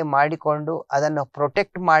ಐಡೆಂಟಿಫೈ ಮಾಡಿಕೊಂಡು ಅದನ್ನು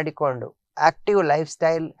ಪ್ರೊಟೆಕ್ಟ್ ಮಾಡಿಕೊಂಡು ಆಕ್ಟಿವ್ ಲೈಫ್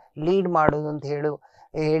ಸ್ಟೈಲ್ ಲೀಡ್ ಮಾಡೋದು ಅಂತ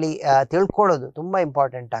ಹೇಳಿ ತಿಳ್ಕೊಳ್ಳೋದು ತುಂಬ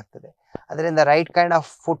ಇಂಪಾರ್ಟೆಂಟ್ ಆಗ್ತದೆ. ಅದರಿಂದ right kind of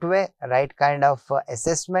footwear, right kind of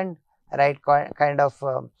assessment, right kind of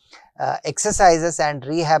exercises and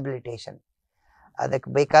rehabilitation, ಅದಕ್ಕೆ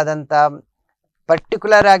ಬೇಕಾದಂಥ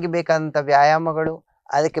ಪರ್ಟಿಕ್ಯುಲರ್ ಆಗಿ ಬೇಕಾದಂಥ ವ್ಯಾಯಾಮಗಳು,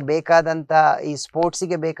 ಅದಕ್ಕೆ ಬೇಕಾದಂಥ ಈ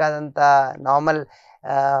ಸ್ಪೋರ್ಟ್ಸಿಗೆ ಬೇಕಾದಂಥ ನಾರ್ಮಲ್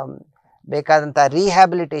ಬೇಕಾದಂಥ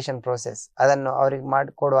ರಿಹ್ಯಾಬಿಲಿಟೇಷನ್ ಪ್ರೋಸೆಸ್ ಅದನ್ನು ಅವ್ರಿಗೆ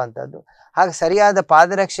ಮಾಡಿಕೊಡುವಂಥದ್ದು. ಹಾಗೆ ಸರಿಯಾದ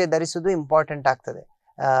ಪಾದರಕ್ಷೆ ಧರಿಸೋದು ಇಂಪಾರ್ಟೆಂಟ್ ಆಗ್ತದೆ.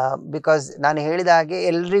 ಬಿಕಾಸ್ ನಾನು ಹೇಳಿದ ಹಾಗೆ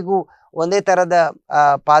ಎಲ್ರಿಗೂ ಒಂದೇ ಥರದ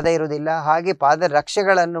ಪಾದ ಇರೋದಿಲ್ಲ. ಹಾಗೆ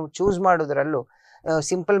ಪಾದರಕ್ಷೆಗಳನ್ನು ಚೂಸ್ ಮಾಡೋದ್ರಲ್ಲೂ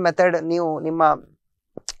ಸಿಂಪಲ್ ಮೆಥಡ್, ನೀವು ನಿಮ್ಮ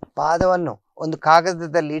ಪಾದವನ್ನು ಒಂದು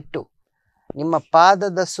ಕಾಗದದಲ್ಲಿ ಇಟ್ಟು ನಿಮ್ಮ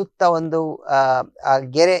ಪಾದದ ಸುತ್ತ ಒಂದು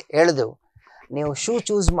ಗೆರೆ ಎಳೆದು ನೀವು ಶೂ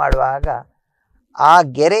ಚೂಸ್ ಮಾಡುವಾಗ ಆ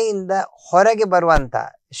ಗೆರೆಯಿಂದ ಹೊರಗೆ ಬರುವಂಥ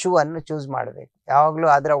ಶೂ ಅನ್ನು ಚೂಸ್ ಮಾಡಬೇಕು. ಯಾವಾಗಲೂ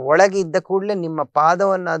ಅದರ ಒಳಗೆ ಇದ್ದ ಕೂಡಲೇ ನಿಮ್ಮ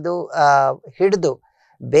ಪಾದವನ್ನು ಅದು ಹಿಡಿದು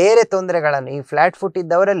ಬೇರೆ ತೊಂದರೆಗಳನ್ನು, ಈ ಫ್ಲ್ಯಾಟ್ ಫುಟ್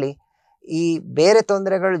ಇದ್ದವರಲ್ಲಿ ಈ ಬೇರೆ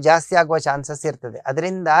ತೊಂದರೆಗಳು ಜಾಸ್ತಿ ಆಗುವ ಚಾನ್ಸಸ್ ಇರ್ತದೆ.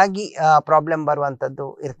 ಅದರಿಂದಾಗಿ ಪ್ರಾಬ್ಲಮ್ ಬರುವಂಥದ್ದು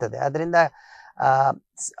ಇರ್ತದೆ. ಅದರಿಂದ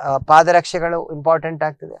ಪಾದರಕ್ಷೆಗಳು ಇಂಪಾರ್ಟೆಂಟ್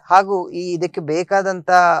ಆಗ್ತದೆ. ಹಾಗೂ ಇದಕ್ಕೆ ಬೇಕಾದಂಥ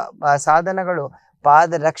ಸಾಧನಗಳು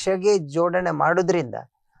ಪಾದರಕ್ಷೆಗೆ ಜೋಡಣೆ ಮಾಡೋದ್ರಿಂದ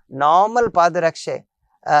ನಾರ್ಮಲ್ ಪಾದರಕ್ಷೆ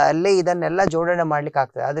ಅಲ್ಲೇ ಇದನ್ನೆಲ್ಲ ಜೋಡಣೆ ಮಾಡ್ಲಿಕ್ಕೆ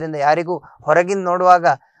ಆಗ್ತದೆ. ಅದರಿಂದ ಯಾರಿಗೂ ಹೊರಗಿಂದ ನೋಡುವಾಗ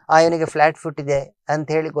ಇವನಿಗೆ ಫ್ಲ್ಯಾಟ್ ಫುಟ್ ಇದೆ ಅಂತ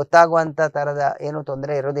ಹೇಳಿ ಗೊತ್ತಾಗುವಂಥ ಥರದ ಏನೂ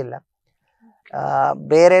ತೊಂದರೆ ಇರೋದಿಲ್ಲ.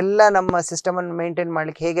 ಬೇರೆಲ್ಲ ನಮ್ಮ ಸಿಸ್ಟಮನ್ನು ಮೇಂಟೈನ್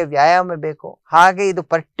ಮಾಡ್ಲಿಕ್ಕೆ ಹೇಗೆ ವ್ಯಾಯಾಮ ಬೇಕು ಹಾಗೆ ಇದು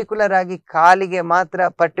ಪರ್ಟಿಕ್ಯುಲರ್ ಆಗಿ ಕಾಲಿಗೆ ಮಾತ್ರ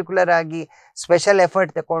ಪರ್ಟಿಕ್ಯುಲರ್ ಆಗಿ ಸ್ಪೆಷಲ್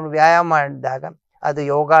ಎಫರ್ಟ್ ತಗೊಂಡು ವ್ಯಾಯಾಮ ಮಾಡಿದಾಗ, ಅದು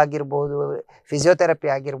ಯೋಗ ಆಗಿರ್ಬೋದು, ಫಿಸಿಯೋಥೆರಪಿ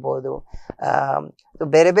ಆಗಿರ್ಬೋದು,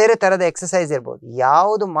 ಬೇರೆ ಬೇರೆ ಥರದ ಎಕ್ಸಸೈಸ್ ಇರ್ಬೋದು,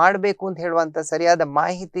 ಯಾವುದು ಮಾಡಬೇಕು ಅಂತ ಹೇಳುವಂಥ ಸರಿಯಾದ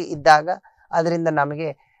ಮಾಹಿತಿ ಇದ್ದಾಗ ಅದರಿಂದ ನಮಗೆ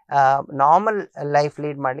ನಾರ್ಮಲ್ ಲೈಫ್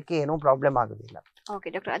ಲೀಡ್ ಮಾಡಲಿಕ್ಕೆ ಏನೂ ಪ್ರಾಬ್ಲಮ್ ಆಗೋದಿಲ್ಲ. ಓಕೆ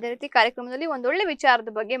ಡಾಕ್ಟರ್, ಅದೇ ರೀತಿ ಕಾರ್ಯಕ್ರಮದಲ್ಲಿ ಒಂದೊಳ್ಳೆ ವಿಚಾರದ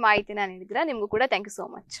ಬಗ್ಗೆ ಮಾಹಿತಿನ ನೀಡಿದ್ರ, ನಿಮಗೂ ಕೂಡ thank you so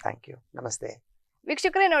much. Thank you, ನಮಸ್ತೆ.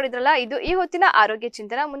 ವೀಕ್ಷಕರೇ ನೋಡಿದ್ರಲ್ಲ, ಇದು ಈ ಹೊತ್ತಿನ ಆರೋಗ್ಯ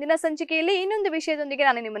ಚಿಂತನ. ಮುಂದಿನ ಸಂಚಿಕೆಯಲ್ಲಿ ಇನ್ನೊಂದು ವಿಷಯದೊಂದಿಗೆ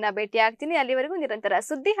ನಾನು ನಿಮ್ಮನ್ನ ಭೇಟಿ ಆಗ್ತೀನಿ. ಅಲ್ಲಿವರೆಗೂ ನಿರಂತರ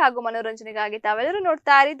ಸುದ್ದಿ ಹಾಗೂ ಮನೋರಂಜನೆಗಾಗಿ ತಾವೆಲ್ಲರೂ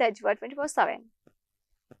ನೋಡ್ತಾ ಇರಿ ದೈಜಿವರ್ಲ್ಡ್ 24/7.